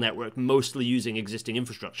strategic rail network, mostly using existing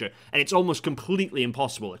infrastructure, and it's almost completely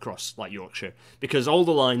impossible across like Yorkshire, because all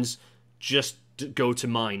the lines just go to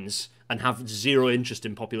mines and have zero interest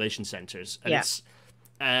in population centres. And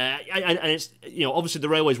and it's, you know, obviously the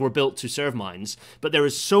railways were built to serve mines, but there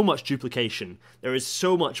is so much duplication, there is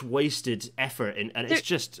so much wasted effort, and it's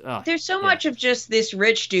just there's so much of just this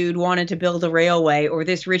rich dude wanted to build a railway, or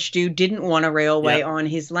this rich dude didn't want a railway on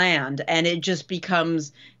his land, and it just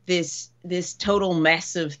becomes this total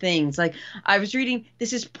mess of things. Like, I was reading,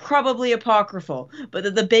 this is probably apocryphal, but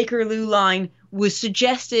that the Bakerloo line was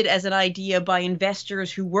suggested as an idea by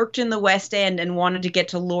investors who worked in the West End and wanted to get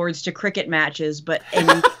to Lord's to cricket matches, but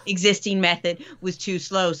an existing method was too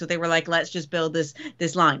slow, so they were like, let's just build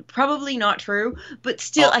this line. Probably not true, but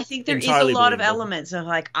still, I think there is a lot of elements of,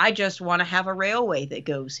 like, I just want to have a railway that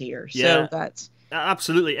goes here. So that's...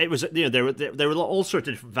 Absolutely, it was, you know, there were all sorts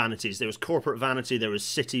of different vanities. There was corporate vanity, there was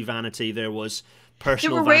city vanity, there was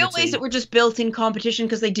personal vanity. There were railways that were just built in competition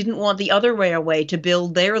because they didn't want the other railway to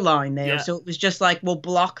build their line there. So it was just like, we'll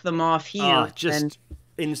block them off here. Just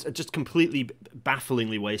completely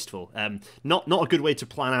bafflingly wasteful. Not a good way to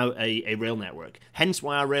plan out a rail network. Hence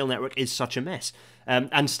why our rail network is such a mess.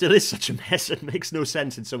 And still is such a mess. It makes no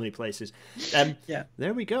sense in so many places.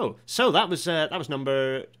 There we go. So that was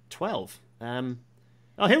number 12.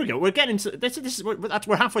 Here we go. We're getting into this.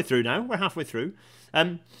 We're halfway through now. We're halfway through.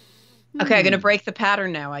 Okay, I'm going to break the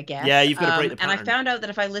pattern now, I guess. Yeah, you've got to break the pattern. And I found out that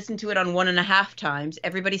if I listen to it on 1.5 times,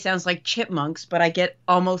 everybody sounds like chipmunks, but I get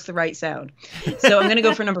almost the right sound. So I'm going to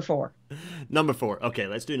go for number 4. Number 4. Okay,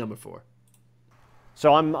 let's do number 4.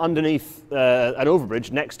 So I'm underneath an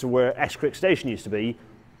overbridge next to where Escrick Station used to be,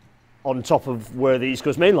 on top of where the East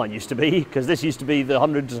Coast Main Line used to be, because this used to be the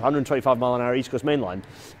 125 mile an hour East Coast Main Line.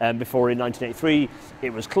 Before in 1983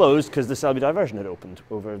 it was closed because the Selby diversion had opened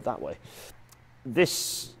over that way.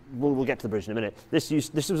 This, we'll get to the bridge in a minute. This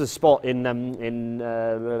was a spot in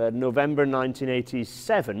November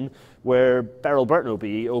 1987 where Beryl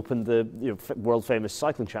Burton-O'Bee opened the world famous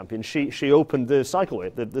cycling champion. She opened the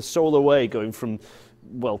cycleway, the solar way going from,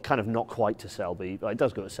 well, kind of not quite to Selby. It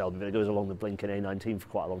does go to Selby, but it goes along the Blinken A19 for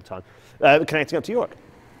quite a long time, connecting up to York.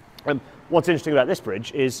 What's interesting about this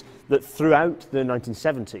bridge is that throughout the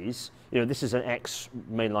 1970s, this is an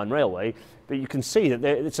ex-mainline railway, but you can see that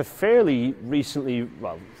it's a fairly recent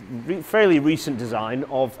design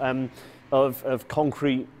of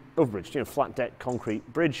concrete overbridge, flat deck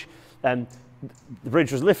concrete bridge. The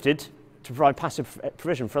bridge was lifted to provide passive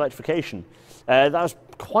provision for electrification. That was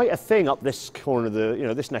quite a thing up this corner of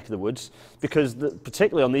the, this neck of the woods, because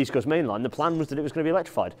particularly on the East Coast Main Line, the plan was that it was going to be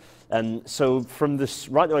electrified. And so from this,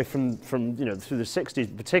 right the way from through the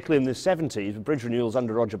 60s, particularly in the 70s, with bridge renewals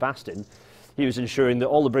under Roger Bastin, he was ensuring that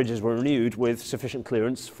all the bridges were renewed with sufficient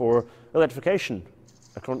clearance for electrification.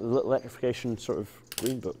 According to the little electrification sort of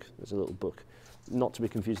green book, there's a little book, not to be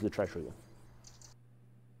confused with the Treasury one.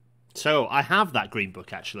 So I have that green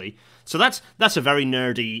book actually. So that's a very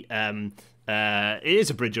nerdy. It is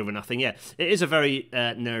a bridge over nothing. Yeah, it is a very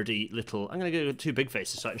nerdy little. I'm going to go two big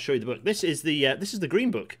faces so I can show you the book. This is the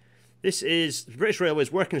green book. This is British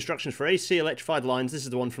Railways Work Instructions for AC Electrified Lines. This is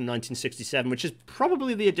the one from 1967, which is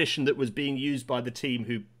probably the edition that was being used by the team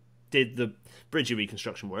who did the bridge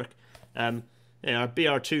reconstruction work. BR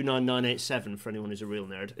 29987 for anyone who's a real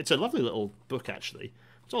nerd. It's a lovely little book actually.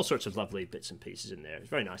 There's all sorts of lovely bits and pieces in there. It's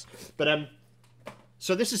very nice. But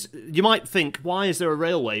so this is, you might think, why is there a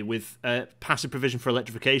railway with passive provision for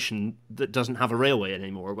electrification that doesn't have a railway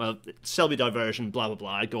anymore? Well, Selby diversion, blah, blah,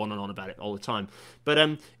 blah. I go on and on about it all the time. But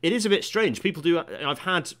it is a bit strange. People do, I've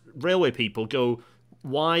had railway people go,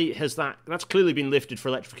 why has that's clearly been lifted for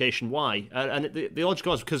electrification, why? And the logic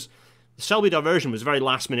was because Selby diversion was a very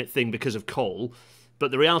last minute thing because of coal. But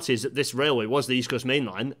the reality is that this railway was the East Coast Main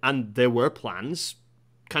Line, and there were plans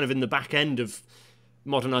kind of in the back end of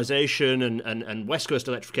modernisation and West Coast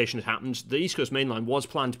electrification had happened. The East Coast Main Line was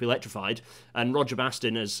planned to be electrified, and Roger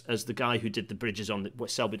Bastin, as the guy who did the bridges on the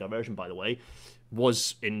Selby diversion, by the way,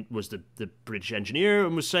 was the bridge engineer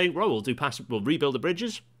and was saying, well, we'll rebuild the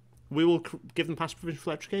bridges, we will give them passive provision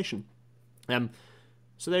for electrification.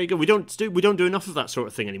 So there you go. We don't do enough of that sort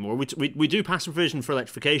of thing anymore. We do passive provision for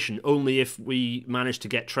electrification only if we manage to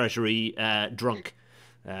get Treasury drunk.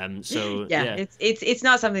 It's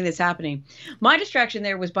not something that's happening. My distraction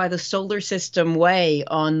there was by the Solar System Way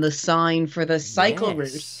on the sign for the cycle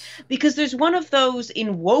route, because there's one of those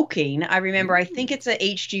in Woking. I remember, I think it's a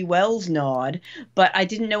H.G. Wells nod, but I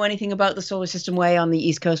didn't know anything about the Solar System Way on the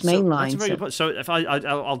East Coast Main Line. That's very good. So if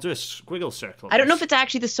I'll do a squiggle circle. I don't know if it's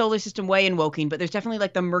actually the Solar System Way in Woking, but there's definitely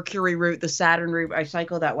like the Mercury route, the Saturn route. I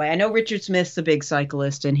cycle that way. I know Richard Smith's a big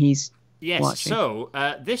cyclist, and he's watching. So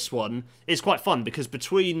this one is quite fun because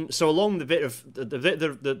along the bit of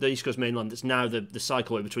the East Coast Main Line that's now the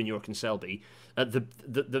cycleway between York and Selby,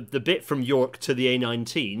 the bit from York to the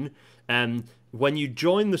A19 when you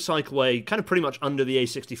join the cycleway, kind of pretty much under the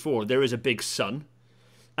A64, there is a big sun.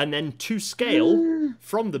 And then to scale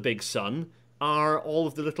from the big sun are all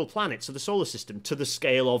of the little planets of the solar system to the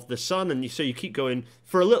scale of the sun. And so you keep going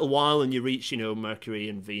for a little while and you reach, you know, Mercury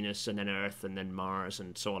and Venus and then Earth and then Mars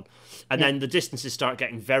and so on. And then the distances start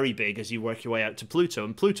getting very big as you work your way out to Pluto.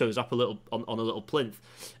 And Pluto's up a little on a little plinth.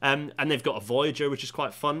 And they've got a Voyager, which is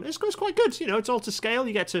quite fun. It's quite good. You know, it's all to scale.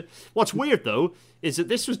 You get to... What's weird, though, is that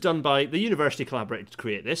this was done by... The university collaborated to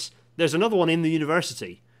create this. There's another one in the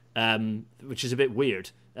university, which is a bit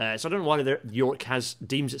weird. So I don't know why York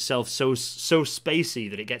deems itself so spacey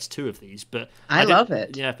that it gets two of these, but I love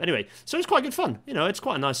it. Yeah. Anyway, so it's quite good fun. You know, it's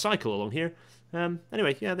quite a nice cycle along here.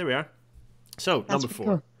 Anyway, yeah, there we are. So number 4.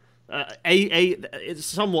 Cool. It's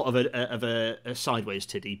somewhat of a sideways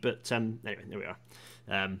tiddy, but anyway, there we are.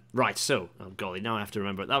 Right. So, oh golly, now I have to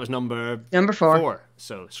remember it. That was number 4.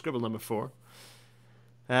 So scribble number 4.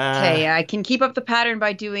 Okay, I can keep up the pattern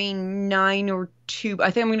by doing 9 or 2.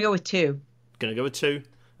 I think I'm going to go with 2. Gonna go with 2.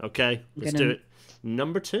 Okay, let's do it.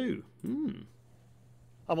 Number 2. I'm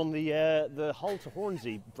on the Hull to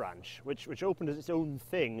Hornsey branch, which opened as its own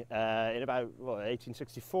thing in about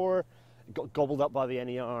 1864. It got gobbled up by the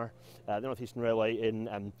NER, the North Eastern Railway, in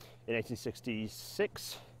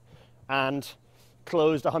 1866, and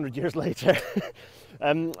closed 100 years later.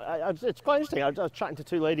 It's quite interesting. I was chatting to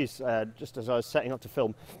 2 ladies just as I was setting up to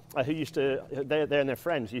film, who used to, they and their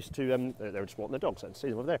friends used to, they were just walking their dogs, I didn't see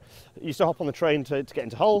them over there, used to hop on the train to get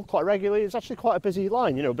into Hull quite regularly. It's actually quite a busy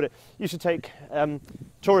line, you know, but it used to take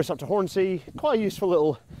tourists up to Hornsey, quite a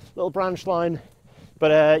useful little branch line,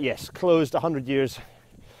 but yes, closed 100 years,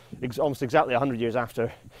 almost exactly 100 years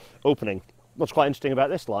after opening. What's quite interesting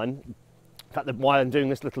about this line, in fact, why I'm doing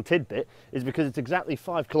this little tidbit, is because it's exactly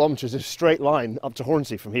 5 kilometres in a straight line up to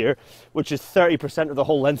Hornsey from here, which is 30% of the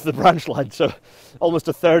whole length of the branch line. So almost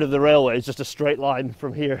a third of the railway is just a straight line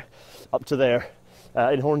from here up to there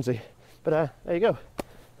in Hornsey. But there you go,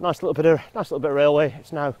 nice little bit of railway.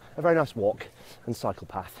 It's now a very nice walk and cycle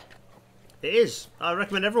path. It is. I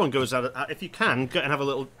recommend everyone goes out if you can, go and have a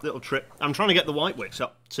little trip. I'm trying to get the Whitewicks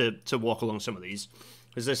up to walk along some of these,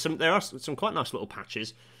 because there are some quite nice little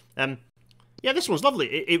patches. Yeah, this one's lovely.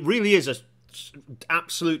 It really is a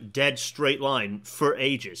absolute dead straight line for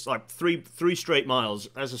ages. Like three straight miles.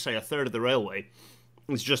 As I say, a third of the railway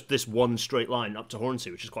is just this one straight line up to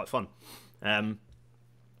Hornsey, which is quite fun. Yeah,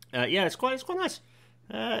 it's quite nice.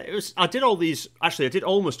 I did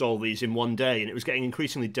almost all these in one day, and it was getting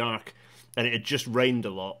increasingly dark, and it had just rained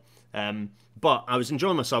a lot. But I was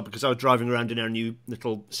enjoying myself because I was driving around in our new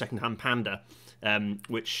little second-hand Panda.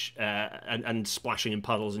 Which and splashing in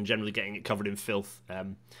puddles and generally getting it covered in filth.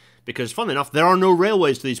 Because, funnily enough, there are no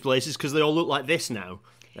railways to these places because they all look like this now.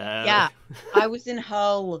 Yeah, I was in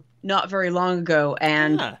Hull not very long ago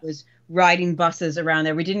and was riding buses around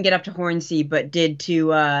there. We didn't get up to Hornsey, but did to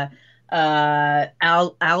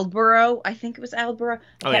Aldborough. I think it was Aldborough.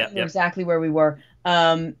 I can't remember exactly where we were.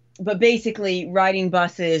 But basically, riding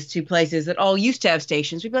buses to places that all used to have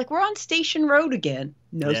stations. We'd be like, we're on Station Road again.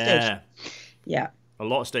 No station. Yeah. A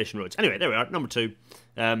lot of station roads. Anyway, there we are, number 2.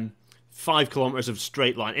 5 kilometres of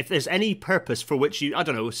straight line. If there's any purpose for which you, I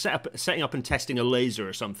don't know, setting up and testing a laser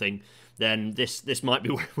or something, then this might be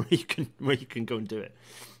where you can go and do it.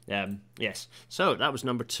 Yes. So that was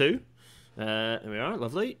number 2. There we are,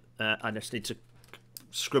 lovely. I just need to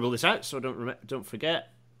scribble this out so I don't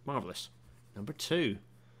forget. Marvellous. Number 2.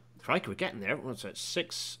 Crikey, we're getting there. What's that?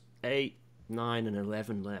 6, 8, 9, and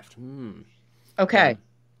 11 left. Okay.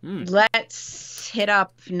 Let's hit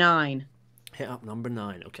up 9. Hit up number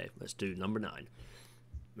 9. Okay, let's do number 9.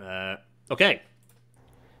 Okay.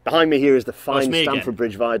 Behind me here is the fine Stamford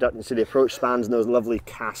Bridge Viaduct, and so the approach spans those lovely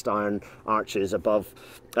cast iron arches above.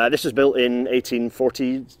 This was built in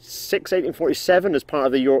 1846, 1847 as part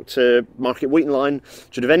of the York to Market Wheaton line,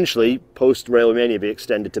 which would eventually, post-Railway Mania, be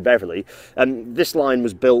extended to Beverley. This line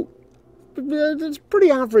was built. It's pretty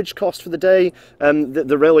average cost for the day.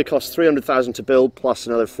 The railway cost $300,000 to build, plus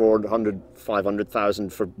another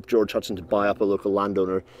 $500,000 for George Hudson to buy up. A local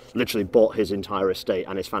landowner literally bought his entire estate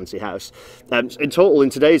and his fancy house. In total, in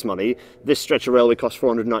today's money, this stretch of railway cost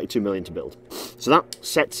 $492 million to build. So that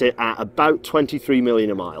sets it at about $23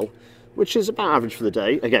 million a mile, which is about average for the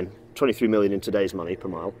day. Again, $23 million in today's money per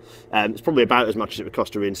mile. It's probably about as much as it would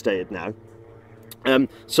cost to reinstate it now.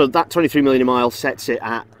 So that $23 million a mile sets it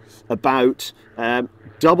at about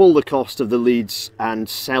double the cost of the Leeds and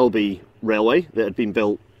Selby railway that had been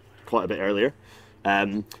built quite a bit earlier.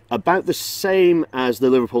 About the same as the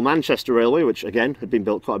Liverpool-Manchester Railway, which again had been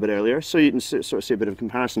built quite a bit earlier, so you can sort of see a bit of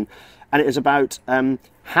comparison. And it is about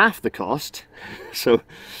half the cost, so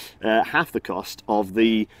half the cost of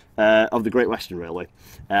the Great Western Railway,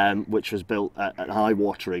 which was built at an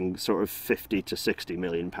eye-watering sort of 50 to 60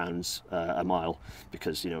 million pounds a mile,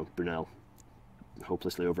 because, you know, Brunel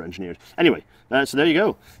hopelessly over-engineered. Anyway, so there you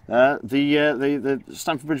go, the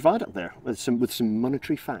Stamford Bridge Viaduct there with some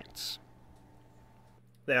monetary facts.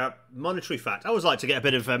 They are monetary fact. I always like to get a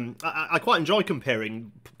bit of. I quite enjoy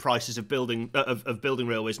comparing prices of building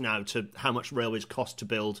railways now to how much railways cost to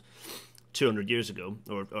build 200 years ago,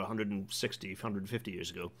 or 160, 150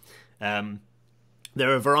 years ago. There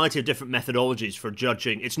are a variety of different methodologies for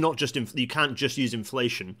judging. It's not just you can't just use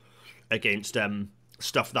inflation against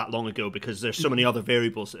stuff that long ago, because there's so many other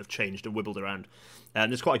variables that have changed and wibbled around.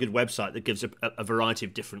 And there's quite a good website that gives a variety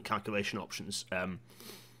of different calculation options.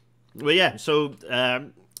 Well, yeah, so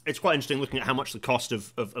it's quite interesting looking at how much the cost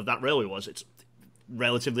of that railway was. It's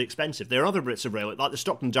relatively expensive. There are other bits of railway, like the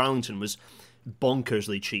Stockton-Darlington was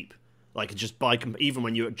bonkersly cheap. Like, just even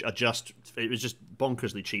when you adjust, it was just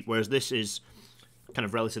bonkersly cheap, whereas this is kind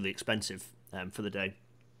of relatively expensive for the day.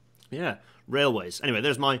 Yeah, railways. Anyway,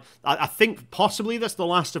 there's my... I think possibly that's the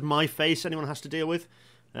last of my face anyone has to deal with.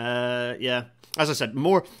 Yeah, as I said,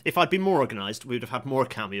 if I'd been more organised, we would have had more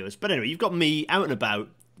cameos. But anyway, you've got me out and about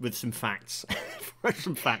with some facts.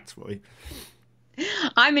 Some facts for you.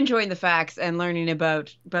 I'm enjoying the facts and learning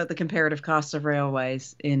about the comparative costs of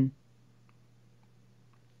railways in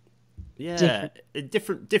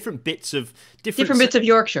different bits of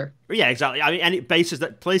Yorkshire. Yeah, exactly. I mean, any places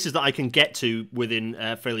that I can get to within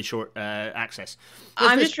fairly short access.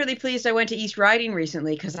 I'm just really pleased I went to East Riding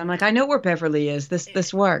recently, because I'm like, I know where Beverley is.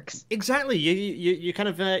 This works. Exactly. You kind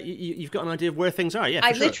of you've got an idea of where things are. Yeah,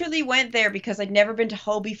 I literally went there because I'd never been to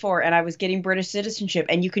Hull before, and I was getting British citizenship,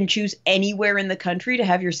 and you can choose anywhere in the country to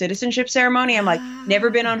have your citizenship ceremony. I'm like,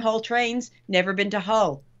 never been on Hull trains, never been to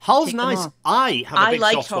Hull. Hull's nice. I have a big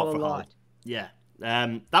soft spot for Hull. Yeah.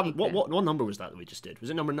 What number was that we just did? Was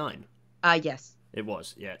it number 9? Yes. It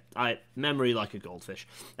was, yeah. Memory like a goldfish.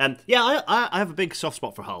 Yeah, I have a big soft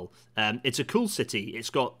spot for Hull. It's a cool city. It's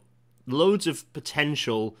got loads of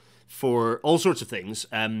potential for all sorts of things.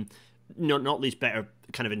 Not least better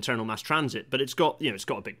kind of internal mass transit, but it's got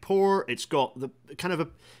a big port. It's got the kind of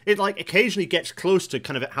it like occasionally gets close to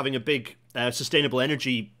kind of having a big sustainable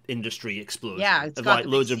energy industry explosion. Yeah, it's got like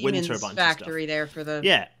loads of wind Siemens turbines factory and stuff. There for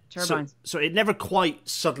the turbines. So it never quite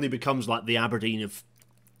suddenly becomes like the Aberdeen of,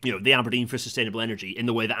 the Aberdeen for sustainable energy in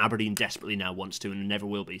the way that Aberdeen desperately now wants to and never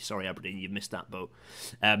will be. Sorry, Aberdeen, you've missed that boat.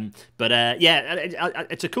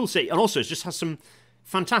 It's a cool city, and also it just has some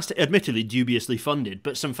fantastic, admittedly dubiously funded,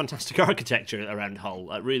 but some fantastic architecture around Hull.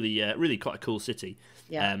 Really quite a cool city.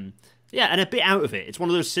 Yeah. And a bit out of it. It's one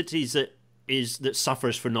of those cities that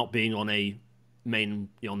suffers for not being on the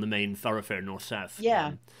main thoroughfare north-south.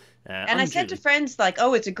 Yeah. And I said to friends, like,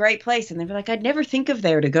 oh, it's a great place. And they were like, I'd never think of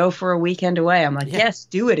there to go for a weekend away. I'm like, yes,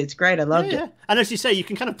 do it. It's great. I loved it. And as you say, you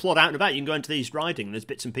can kind of plod out and about. You can go into the East Riding. And there's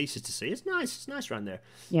bits and pieces to see. It's nice. It's nice around there.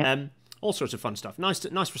 Yeah. All sorts of fun stuff. Nice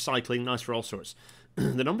for cycling. Nice for all sorts.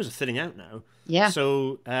 The numbers are thinning out now. Yeah.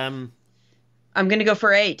 So I'm going to go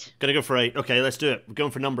for 8. Going to go for 8. Okay, let's do it. We're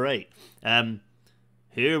going for number 8.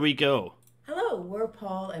 Here we go. Hello, we're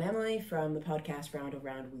Paul and Emily from the podcast Round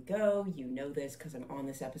Around We Go. You know this because I'm on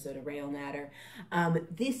this episode of Rail Natter.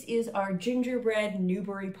 This is our gingerbread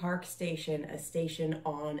Newbury Park station, a station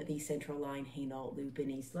on the Central Line Hainault Loop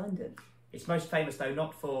in East London. It's most famous, though,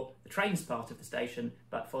 not for the trains part of the station,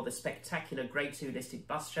 but for the spectacular Grade 2 listed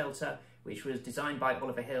bus shelter, which was designed by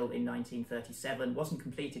Oliver Hill in 1937, wasn't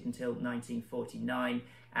completed until 1949,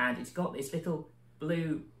 and it's got this little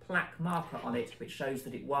blue plaque marker on it which shows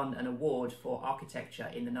that it won an award for architecture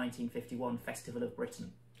in the 1951 Festival of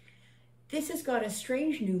Britain. This has got a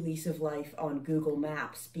strange new lease of life on Google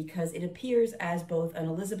Maps because it appears as both an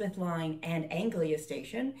Elizabeth Line and Anglia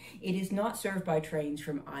station. It is not served by trains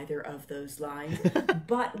from either of those lines,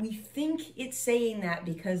 but we think it's saying that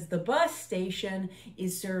because the bus station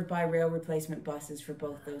is served by rail replacement buses for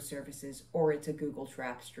both those services, or it's a Google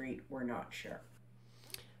Trap street. We're not sure.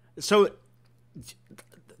 So,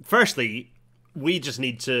 firstly, we just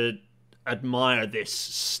need to admire this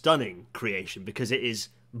stunning creation because it is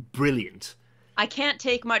brilliant. I can't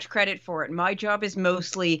take much credit for it. My job is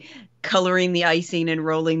mostly coloring the icing and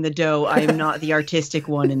rolling the dough. I am not the artistic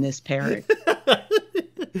one in this pairing.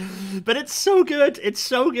 But it's so good. It's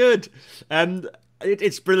so good.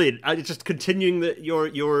 It's brilliant. It's just continuing that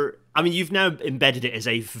your. I mean, you've now embedded it as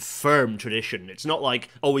a firm tradition. It's not like,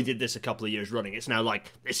 oh, we did this a couple of years running. It's now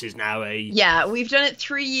like, this is now a. Yeah, we've done it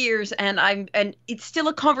 3 years, and it's still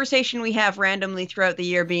a conversation we have randomly throughout the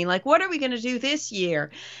year, being like, what are we going to do this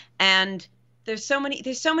year? And there's so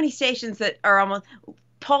many stations that are almost.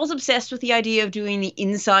 Paul's obsessed with the idea of doing the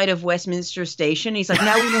inside of Westminster Station. He's like,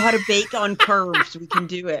 now we know how to bake on curves. We can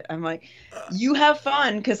do it. I'm like, you have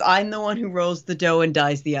fun, because I'm the one who rolls the dough and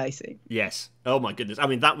dyes the icing. Yes. Oh, my goodness. I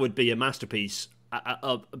mean, that would be a masterpiece,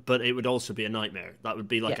 but it would also be a nightmare. That would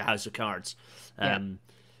be like a house of cards.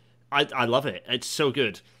 I love it. It's so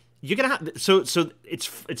good. You're gonna have so it's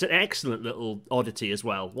an excellent little oddity as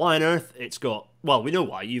well. Why on earth it's got? Well, we know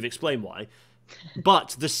why. You've explained why.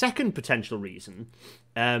 But the second potential reason,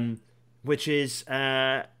 which is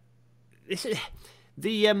this is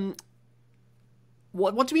the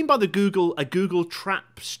what do you mean by a Google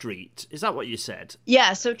trap street? Is that what you said?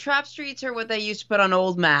 Yeah. So trap streets are what they used to put on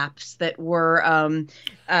old maps that were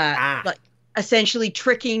like essentially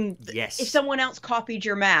tricking. Yes. If someone else copied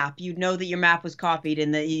your map, you'd know that your map was copied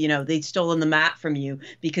and that they'd stolen the map from you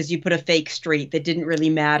because you put a fake street that didn't really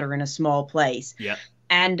matter in a small place. Yeah.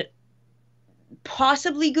 And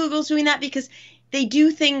possibly Google's doing that because they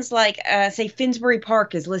do things like, say, Finsbury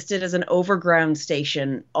Park is listed as an overground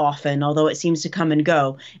station often, although it seems to come and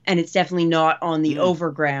go. And it's definitely not on the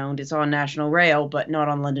overground. It's on National Rail, but not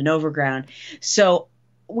on London Overground. So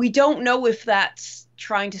we don't know if that's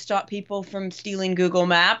trying to stop people from stealing Google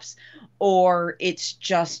Maps or it's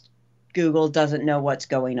just Google doesn't know what's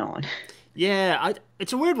going on. Yeah,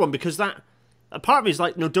 it's a weird one because that a part of me is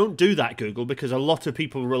like, no, don't do that, Google, because a lot of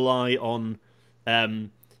people rely on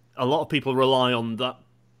that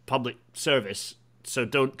public service, so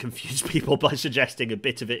don't confuse people by suggesting a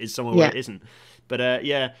bit of it is somewhere where it isn't. But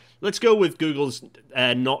let's go with Google's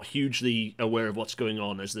not hugely aware of what's going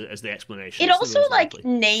on as the explanation. It also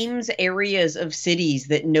names areas of cities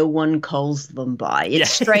that no one calls them by.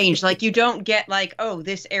 It's strange. Like you don't get like, oh,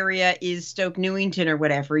 this area is Stoke Newington or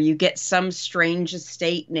whatever. You get some strange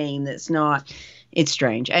estate name that's not. It's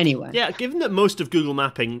strange. Anyway. Yeah, given that most of Google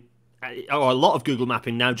Mapping, or a lot of Google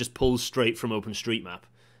Mapping now just pulls straight from OpenStreetMap.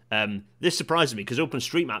 This surprises me because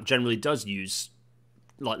OpenStreetMap generally does use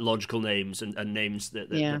like logical names and names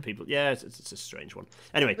that people. Yeah, it's a strange one.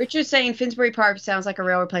 Anyway, Richard's saying Finsbury Park sounds like a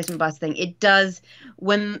rail replacement bus thing. It does.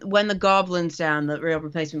 When the Goblin's down, the rail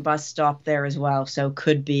replacement bus stopped there as well. So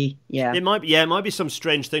could be. Yeah, it might be. Yeah, it might be some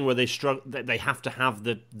strange thing where they have to have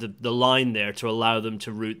the line there to allow them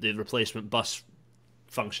to route the replacement bus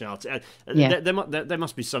functionality. There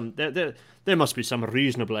must be some there must be some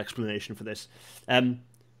reasonable explanation for this.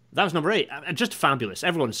 That was number 8. Just fabulous.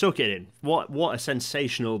 Everyone, soak it in. What a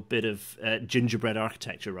sensational bit of gingerbread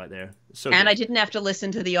architecture right there. So and good. I didn't have to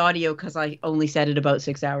listen to the audio because I only said it about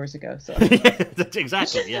 6 hours ago. So That's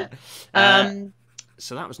exactly, yeah.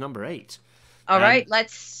 So that was number 8. All right,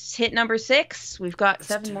 let's hit number 6. We've got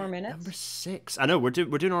 7 more minutes. Number 6. I know we're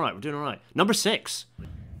doing all right. We're doing all right. Number 6.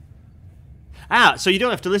 So you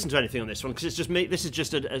don't have to listen to anything on this one because it's just me. This is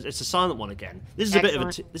just it's a silent one again. This is a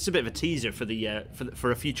bit of a teaser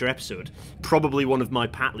for a future episode. Probably one of my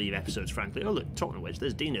Pat Leave episodes, frankly. Oh look, talking of which,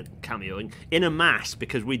 there's Dina cameoing in a mass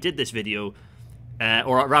because we did this video,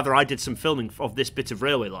 or rather, I did some filming of this bit of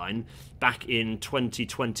railway line back in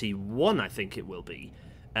 2021, I think it will be.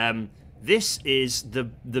 This is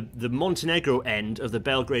the Montenegro end of the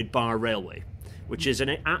Belgrade Bar Railway, which is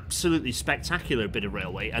an absolutely spectacular bit of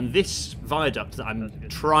railway. And this viaduct that I'm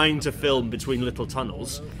trying to film between little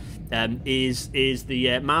tunnels is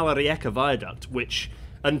the Mala Rijeka viaduct, which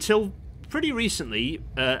until pretty recently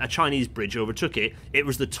a Chinese bridge overtook it. It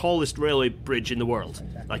was the tallest railway bridge in the world.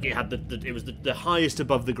 Like it had it was the highest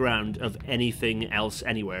above the ground of anything else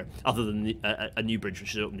anywhere other than a new bridge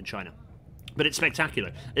which is opened in China. But it's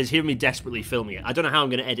spectacular. It's hearing me desperately filming it. I don't know how I'm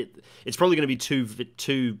going to edit. It's probably going to be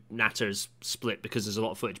two natters split because there's a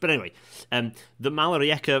lot of footage. But anyway, the Mala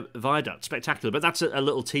Rijeka viaduct, spectacular. But that's a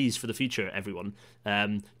little tease for the future, everyone,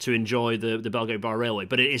 to enjoy the Belgrade Bar Railway.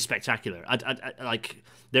 But it is spectacular. Like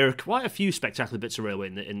there are quite a few spectacular bits of railway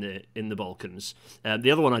in the Balkans.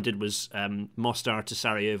 The other one I did was Mostar to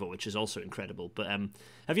Sarajevo, which is also incredible. But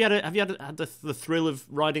have you had the thrill of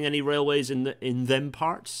riding any railways in them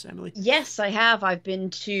parts, Emily? Yes, I have. I've been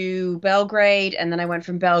to Belgrade, and then I went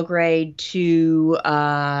from Belgrade to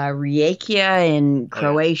Rijeka in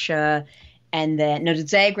Croatia, and then to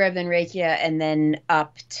Zagreb, then Rijeka, and then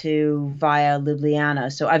up to via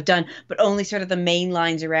Ljubljana. So I've done, but only sort of the main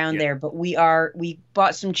lines around there. But we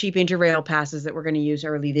bought some cheap interrail passes that we're going to use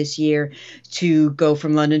early this year to go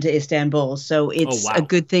from London to Istanbul. So it's a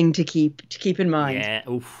good thing to keep in mind. Yeah.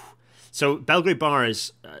 Oof. So Belgrade Bar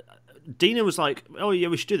is. Dina was like, "Oh yeah,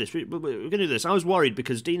 we should do this. We're going to do this." I was worried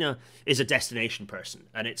because Dina is a destination person,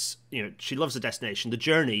 and it's she loves the destination. The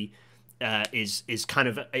journey is kind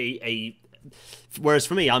of a. Whereas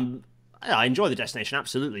for me, I enjoy the destination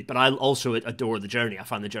absolutely, but I also adore the journey. I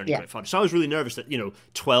find the journey quite fun. So I was really nervous that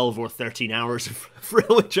 12 or 13 hours of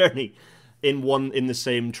railway journey in the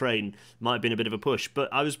same train might have been a bit of a push, but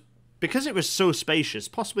I was. Because it was so spacious,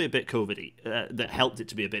 possibly a bit COVID-y, that helped it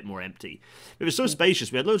to be a bit more empty. It was so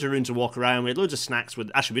spacious, we had loads of room to walk around, we had loads of snacks.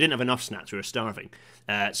 Actually, we didn't have enough snacks, we were starving.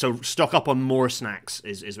 So stock up on more snacks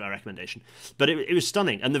is my recommendation. But it was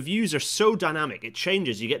stunning, and the views are so dynamic, it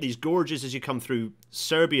changes. You get these gorges as you come through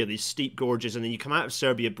Serbia, these steep gorges, and then you come out of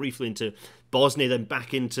Serbia briefly into Bosnia, then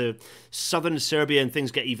back into southern Serbia, and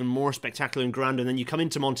things get even more spectacular and grand, and then you come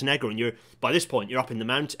into Montenegro, and by this point, you're up in the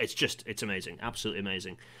mount. It's amazing, absolutely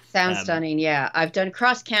amazing. Sounds stunning, yeah. I've done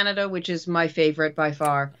Cross Canada, which is my favorite by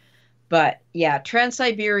far. But yeah,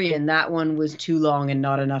 Trans-Siberian, that one was too long and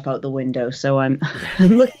not enough out the window. So I'm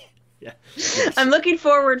looking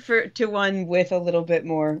forward to one with a little bit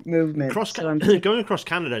more movement. Going across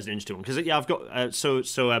Canada is an interesting one because I've got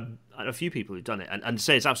a few people who've done it and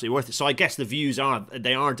say it's absolutely worth it. So I guess the views are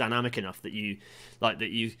dynamic enough that you like that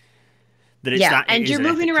you. And you're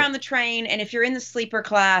moving around the train, and if you're in the sleeper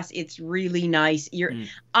class, it's really nice.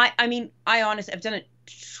 I mean, honestly, I've done it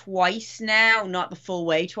twice now, not the full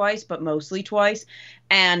way twice, but mostly twice.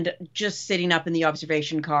 And just sitting up in the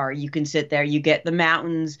observation car, you can sit there. You get the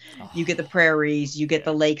mountains, you get the prairies, you get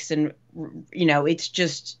the lakes, and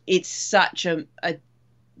it's such a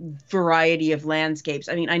variety of landscapes.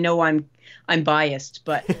 I mean, I know I'm biased,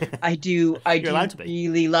 but I do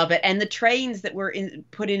really love it. And the trains that were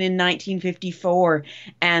put in 1954,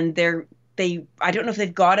 and I don't know if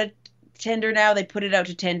they've got a tender now. They put it out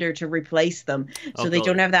to tender to replace them, so they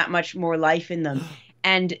don't have that much more life in them.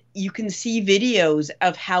 And you can see videos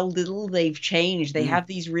of how little they've changed. They have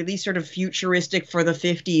these really sort of futuristic for the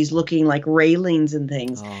 50s looking like railings and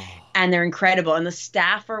things. And they're incredible. And the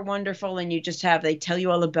staff are wonderful. And they tell you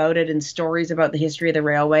all about it and stories about the history of the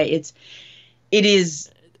railway. It is,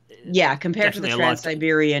 compared to the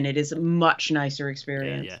Trans-Siberian, it is a much nicer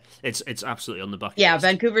experience. Yeah. It's absolutely on the bucket list. list.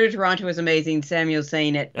 Vancouver to Toronto is amazing. Samuel's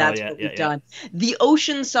saying it. That's what we've done. The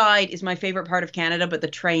ocean side is my favorite part of Canada, but the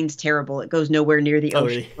train's terrible. It goes nowhere near the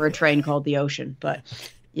ocean for a train called the Ocean. But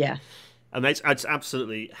yeah. And it's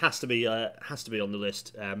absolutely has to be on the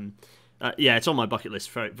list. It's on my bucket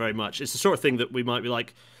list very, very much. It's the sort of thing that we might be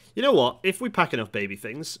like, you know what? If we pack enough baby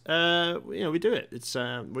things, we do it. It's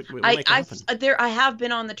we make it happen. I have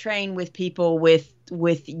been on the train with people with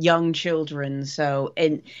young children, so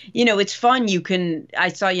it's fun. I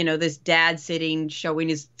saw this dad sitting showing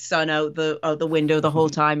his son out the window the whole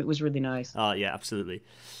time. It was really nice. Oh yeah, absolutely.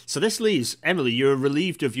 So this leaves Emily. You're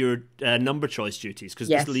relieved of your number choice duties because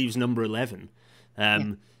this leaves number 11.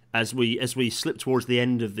 As we slip towards the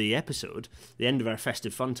end of the episode, the end of our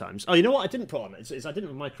festive fun times. Oh, you know what? I didn't put on it. I didn't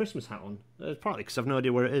have my Christmas hat on. Partly because I've no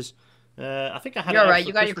idea where it is. I think I had. You're right.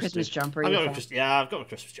 You got your Christmas jumper. I've got my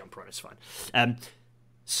Christmas jumper on. It's fine.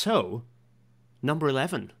 So, number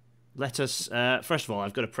 11. Let us. First of all,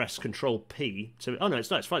 I've got to press Control P. Oh no,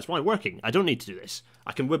 it's not. It's fine. It's fine. Working. I don't need to do this.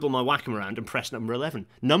 I can wibble my whack-em around and press number 11.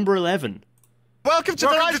 Number 11. Welcome to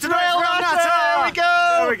tonight's Rail Natter.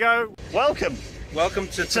 There we go. Welcome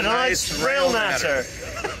to tonight's Rail Natter.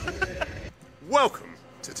 Welcome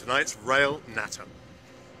to tonight's Rail Natter.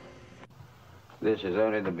 This is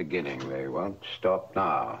only the beginning. They won't stop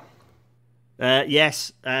now.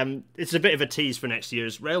 Yes, it's a bit of a tease for next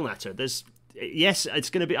year's Rail Natter. It's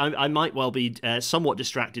going to be. I might well be somewhat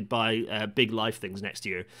distracted by big life things next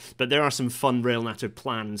year, but there are some fun Rail Natter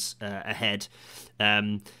plans ahead.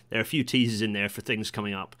 There are a few teasers in there for things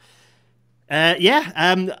coming up.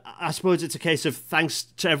 I suppose it's a case of thanks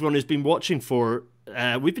to everyone who's been watching for.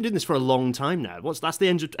 We've been doing this for a long time now. That's the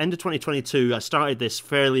end of 2022. I started this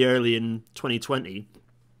fairly early in 2020.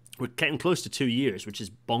 We're getting close to 2 years, which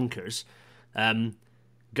is bonkers.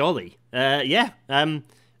 Golly,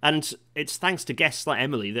 and it's thanks to guests like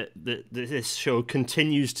Emily that this show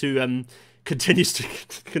continues to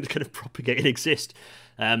kind of propagate and exist.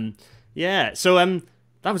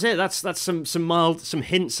 That was it. That's some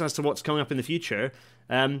hints as to what's coming up in the future.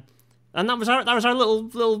 And that was our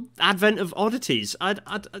little Advent of Oddities.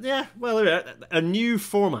 A new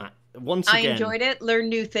format once again. I enjoyed it, learned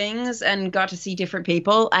new things, and got to see different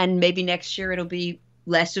people. And maybe next year it'll be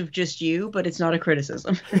less of just you, but it's not a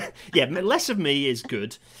criticism. Yeah, less of me is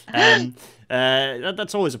good.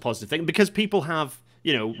 That's always a positive thing because people have.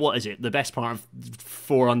 you know, what is it? The best part of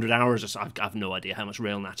 400 hours or so. I have no idea how much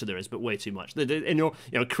rail natter there is, but way too much. You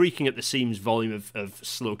know, creaking at the seams volume of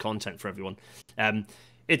slow content for everyone.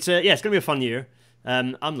 It's going to be a fun year.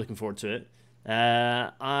 I'm looking forward to it.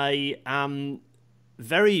 I am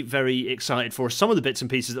very, very excited for some of the bits and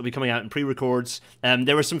pieces that will be coming out in pre-records.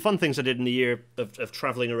 There were some fun things I did in the year of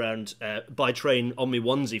travelling around by train on my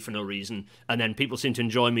onesie for no reason, and then people seem to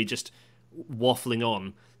enjoy me just waffling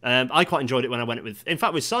on. I quite enjoyed it when I went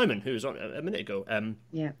with Simon, who was on a minute ago.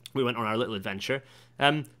 We went on our little adventure.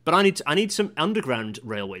 But I need some underground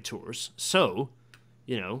railway tours. So,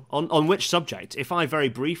 you know, on which subject? If I very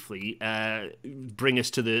briefly bring us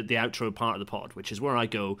to the outro part of the pod, which is where I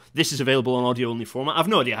go. This is available on audio only format. I've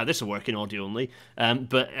no idea how this will work in audio only,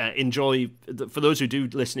 but enjoy. For those who do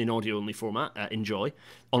listen in audio only format, enjoy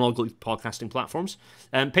on all podcasting platforms.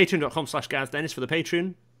 Patreon.com/GarethDennis for the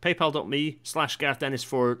Patreon. PayPal.me/GarethDennis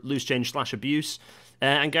for loose change /abuse.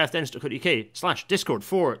 And GarethDennis.co.uk/Discord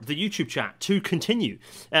for the YouTube chat to continue.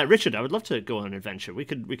 Richard, I would love to go on an adventure. We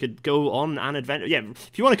could go on an adventure. Yeah,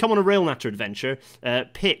 if you want to come on a rail natter adventure,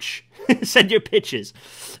 pitch. Send your pitches.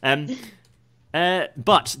 But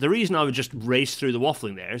the reason I would just race through the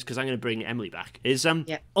waffling there is because I'm going to bring Emily back.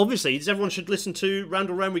 Obviously, everyone should listen to Round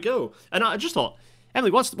and Round We Go. And I just thought, Emily,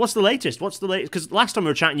 what's the latest? What's the latest? Because last time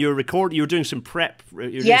we were chatting, you were doing some prep.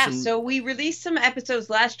 So we released some episodes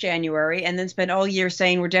last January and then spent all year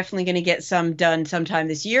saying we're definitely going to get some done sometime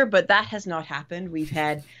this year, but that has not happened. We've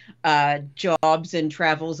had jobs and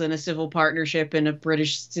travels and a civil partnership and a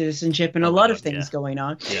British citizenship and a lot of things going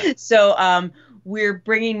on. Yeah. So we're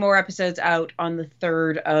bringing more episodes out on the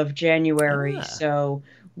 3rd of January. So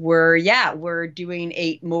we're doing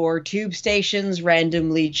 8 more tube stations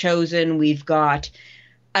randomly chosen. We've got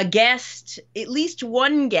a guest, at least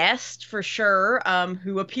one guest for sure,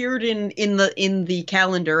 who appeared in the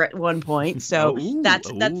calendar at one point. So that's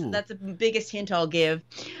the biggest hint I'll give.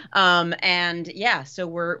 So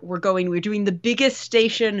we're doing the biggest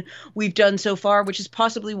station we've done so far, which is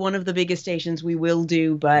possibly one of the biggest stations we will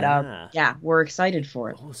do. But we're excited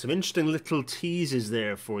for it. Oh, some interesting little teases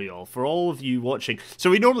there for you all, for all of you watching. So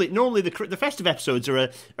we normally the festive episodes are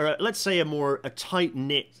let's say a tight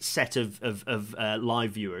knit set of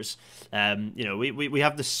live viewers. We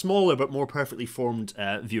have the smaller but more perfectly formed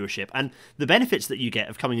viewership, and the benefits that you get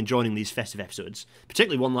of coming and joining these festive episodes,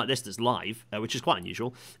 particularly one like this that's live, which is quite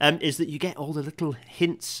unusual, is that you get all the little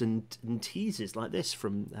hints and teases like this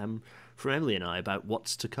from Emily and I about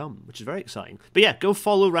what's to come, which is very exciting. But yeah, go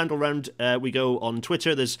follow Round We Go on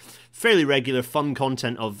Twitter. There's fairly regular fun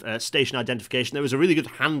content of station identification. There was a really good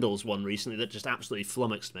handles one recently that just absolutely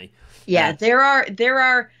flummoxed me. Yeah, there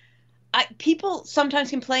are. People sometimes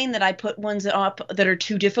complain that I put ones up that are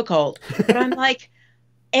too difficult, but I'm like,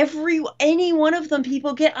 any one of them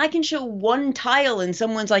people get. I can show one tile and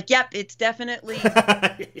someone's like, yep, it's definitely,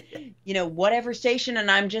 whatever station.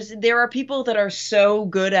 And there are people that are so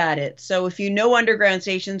good at it. So if you know underground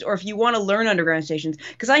stations, or if you want to learn underground stations,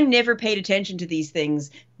 because I never paid attention to these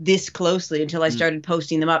things this closely until I started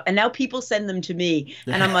posting them up. And now people send them to me.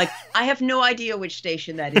 And I'm like, I have no idea which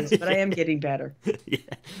station that is, but I am getting better. Yeah,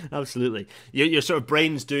 absolutely. Your sort of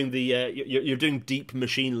brain's doing you're doing deep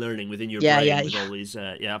machine learning within your brain with all these.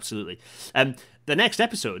 Yeah, absolutely. The next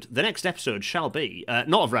episode shall be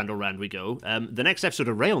not of Round We Go. The next episode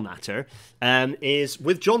of Rail Natter is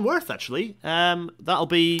with John Worth. Actually, that'll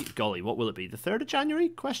be what will it be? The 3rd of January?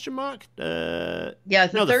 Question mark. The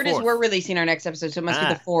 3rd is we're releasing our next episode, so it must be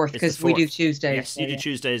the 4th because we do Tuesdays. Yes, you do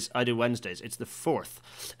Tuesdays. I do Wednesdays. It's the 4th.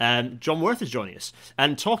 John Worth is joining us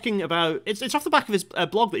and talking about it's off the back of his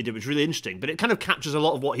blog that he did, which is really interesting. But it kind of captures a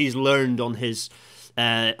lot of what he's learned on his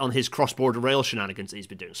cross-border rail shenanigans that he's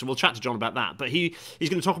been doing. So we'll chat to John about that. But he's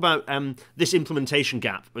going to talk about this implementation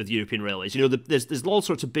gap with European railways. There's all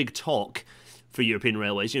sorts of big talk for European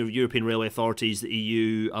railways. European railway authorities, the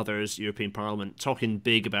EU, others, European Parliament, talking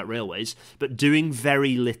big about railways, but doing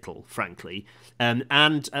very little, frankly. And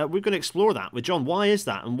we're going to explore that with John. Why is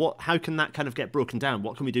that? And how can that kind of get broken down?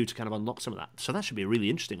 What can we do to kind of unlock some of that? So that should be a really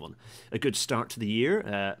interesting one. A good start to the year,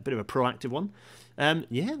 a bit of a proactive one.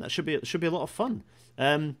 That should be a lot of fun.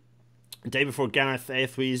 Day before Gareth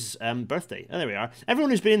Aethwe's birthday. Oh, there we are.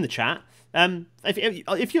 Everyone who's been in the chat, if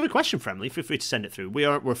you have a question for Emily, feel free to send it through.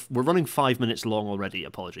 We're running 5 minutes long already.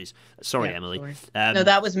 Apologies. Sorry, Emily. Sorry. No,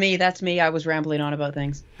 that was me. That's me. I was rambling on about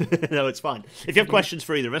things. No, it's fine. If you have questions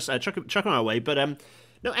for either of us, chuck them our way. But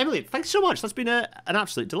no, Emily, thanks so much. That's been an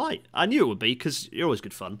absolute delight. I knew it would be because you're always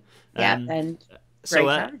good fun. And great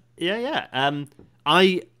time.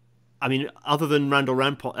 I mean, other than Round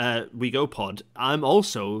We Go pod, I'm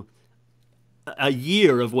also a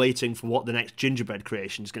year of waiting for what the next gingerbread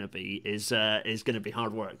creation is going to be is going to be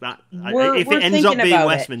hard work. If it ends up being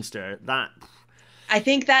Westminster, I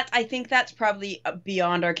think that's probably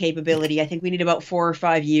beyond our capability. I think we need about 4 or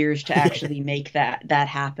 5 years to actually make that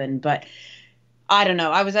happen. But I don't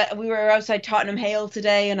know. We were outside Tottenham Hale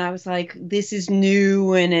today, and I was like, this is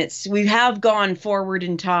new, and we have gone forward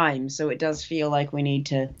in time, so it does feel like we need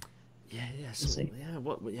to.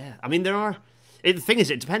 I mean, there are. The thing is,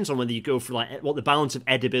 it depends on whether you go for like what the balance of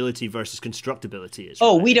edibility versus constructibility is.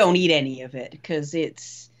 Oh, right? We don't eat any of it because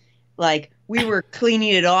it's. Like, we were cleaning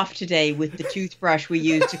it off today with the toothbrush we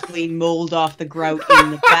used to clean mold off the grout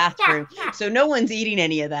in the bathroom. So no one's eating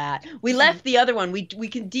any of that. We left the other one. We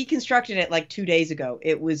deconstructed it like 2 days ago.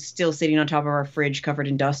 It was still sitting on top of our fridge covered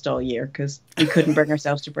in dust all year because we couldn't bring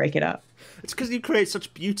ourselves to break it up. It's because you create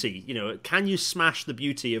such beauty. You know, can you smash the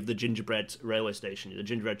beauty of the gingerbread railway station, the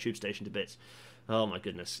gingerbread tube station to bits? Oh, my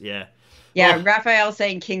goodness. Yeah. Yeah, Raphael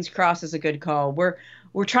saying King's Cross is a good call.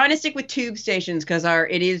 We're trying to stick with tube stations because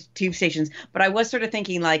it is tube stations. But I was sort of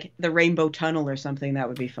thinking like the Rainbow Tunnel or something. That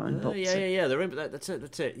would be fun. Yeah. The Rainbow. That's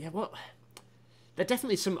it. Yeah. What? There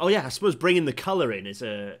definitely some. Oh yeah. I suppose bringing the color in is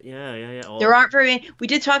a. Yeah. Oh. There aren't very. We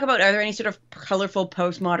did talk about are there any sort of colorful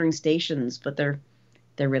postmodern stations, but there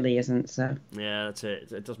really isn't. So. Yeah, that's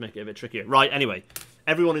it. It does make it a bit trickier. Right. Anyway,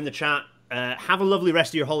 everyone in the chat, have a lovely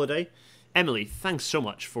rest of your holiday. Emily, thanks so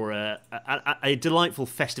much for a delightful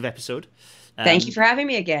festive episode. Thank you for having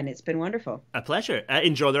me again. It's been wonderful. A pleasure.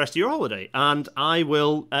 Enjoy the rest of your holiday. And I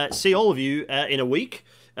will see all of you in a week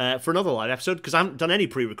for another live episode, because I haven't done any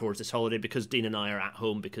pre-records this holiday because Dean and I are at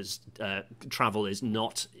home because travel is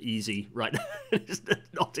not easy right now. It's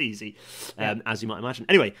not easy, as you might imagine.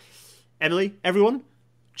 Anyway, Emily, everyone,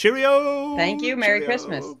 cheerio! Thank you. Merry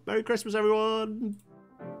Christmas. Merry Christmas, everyone.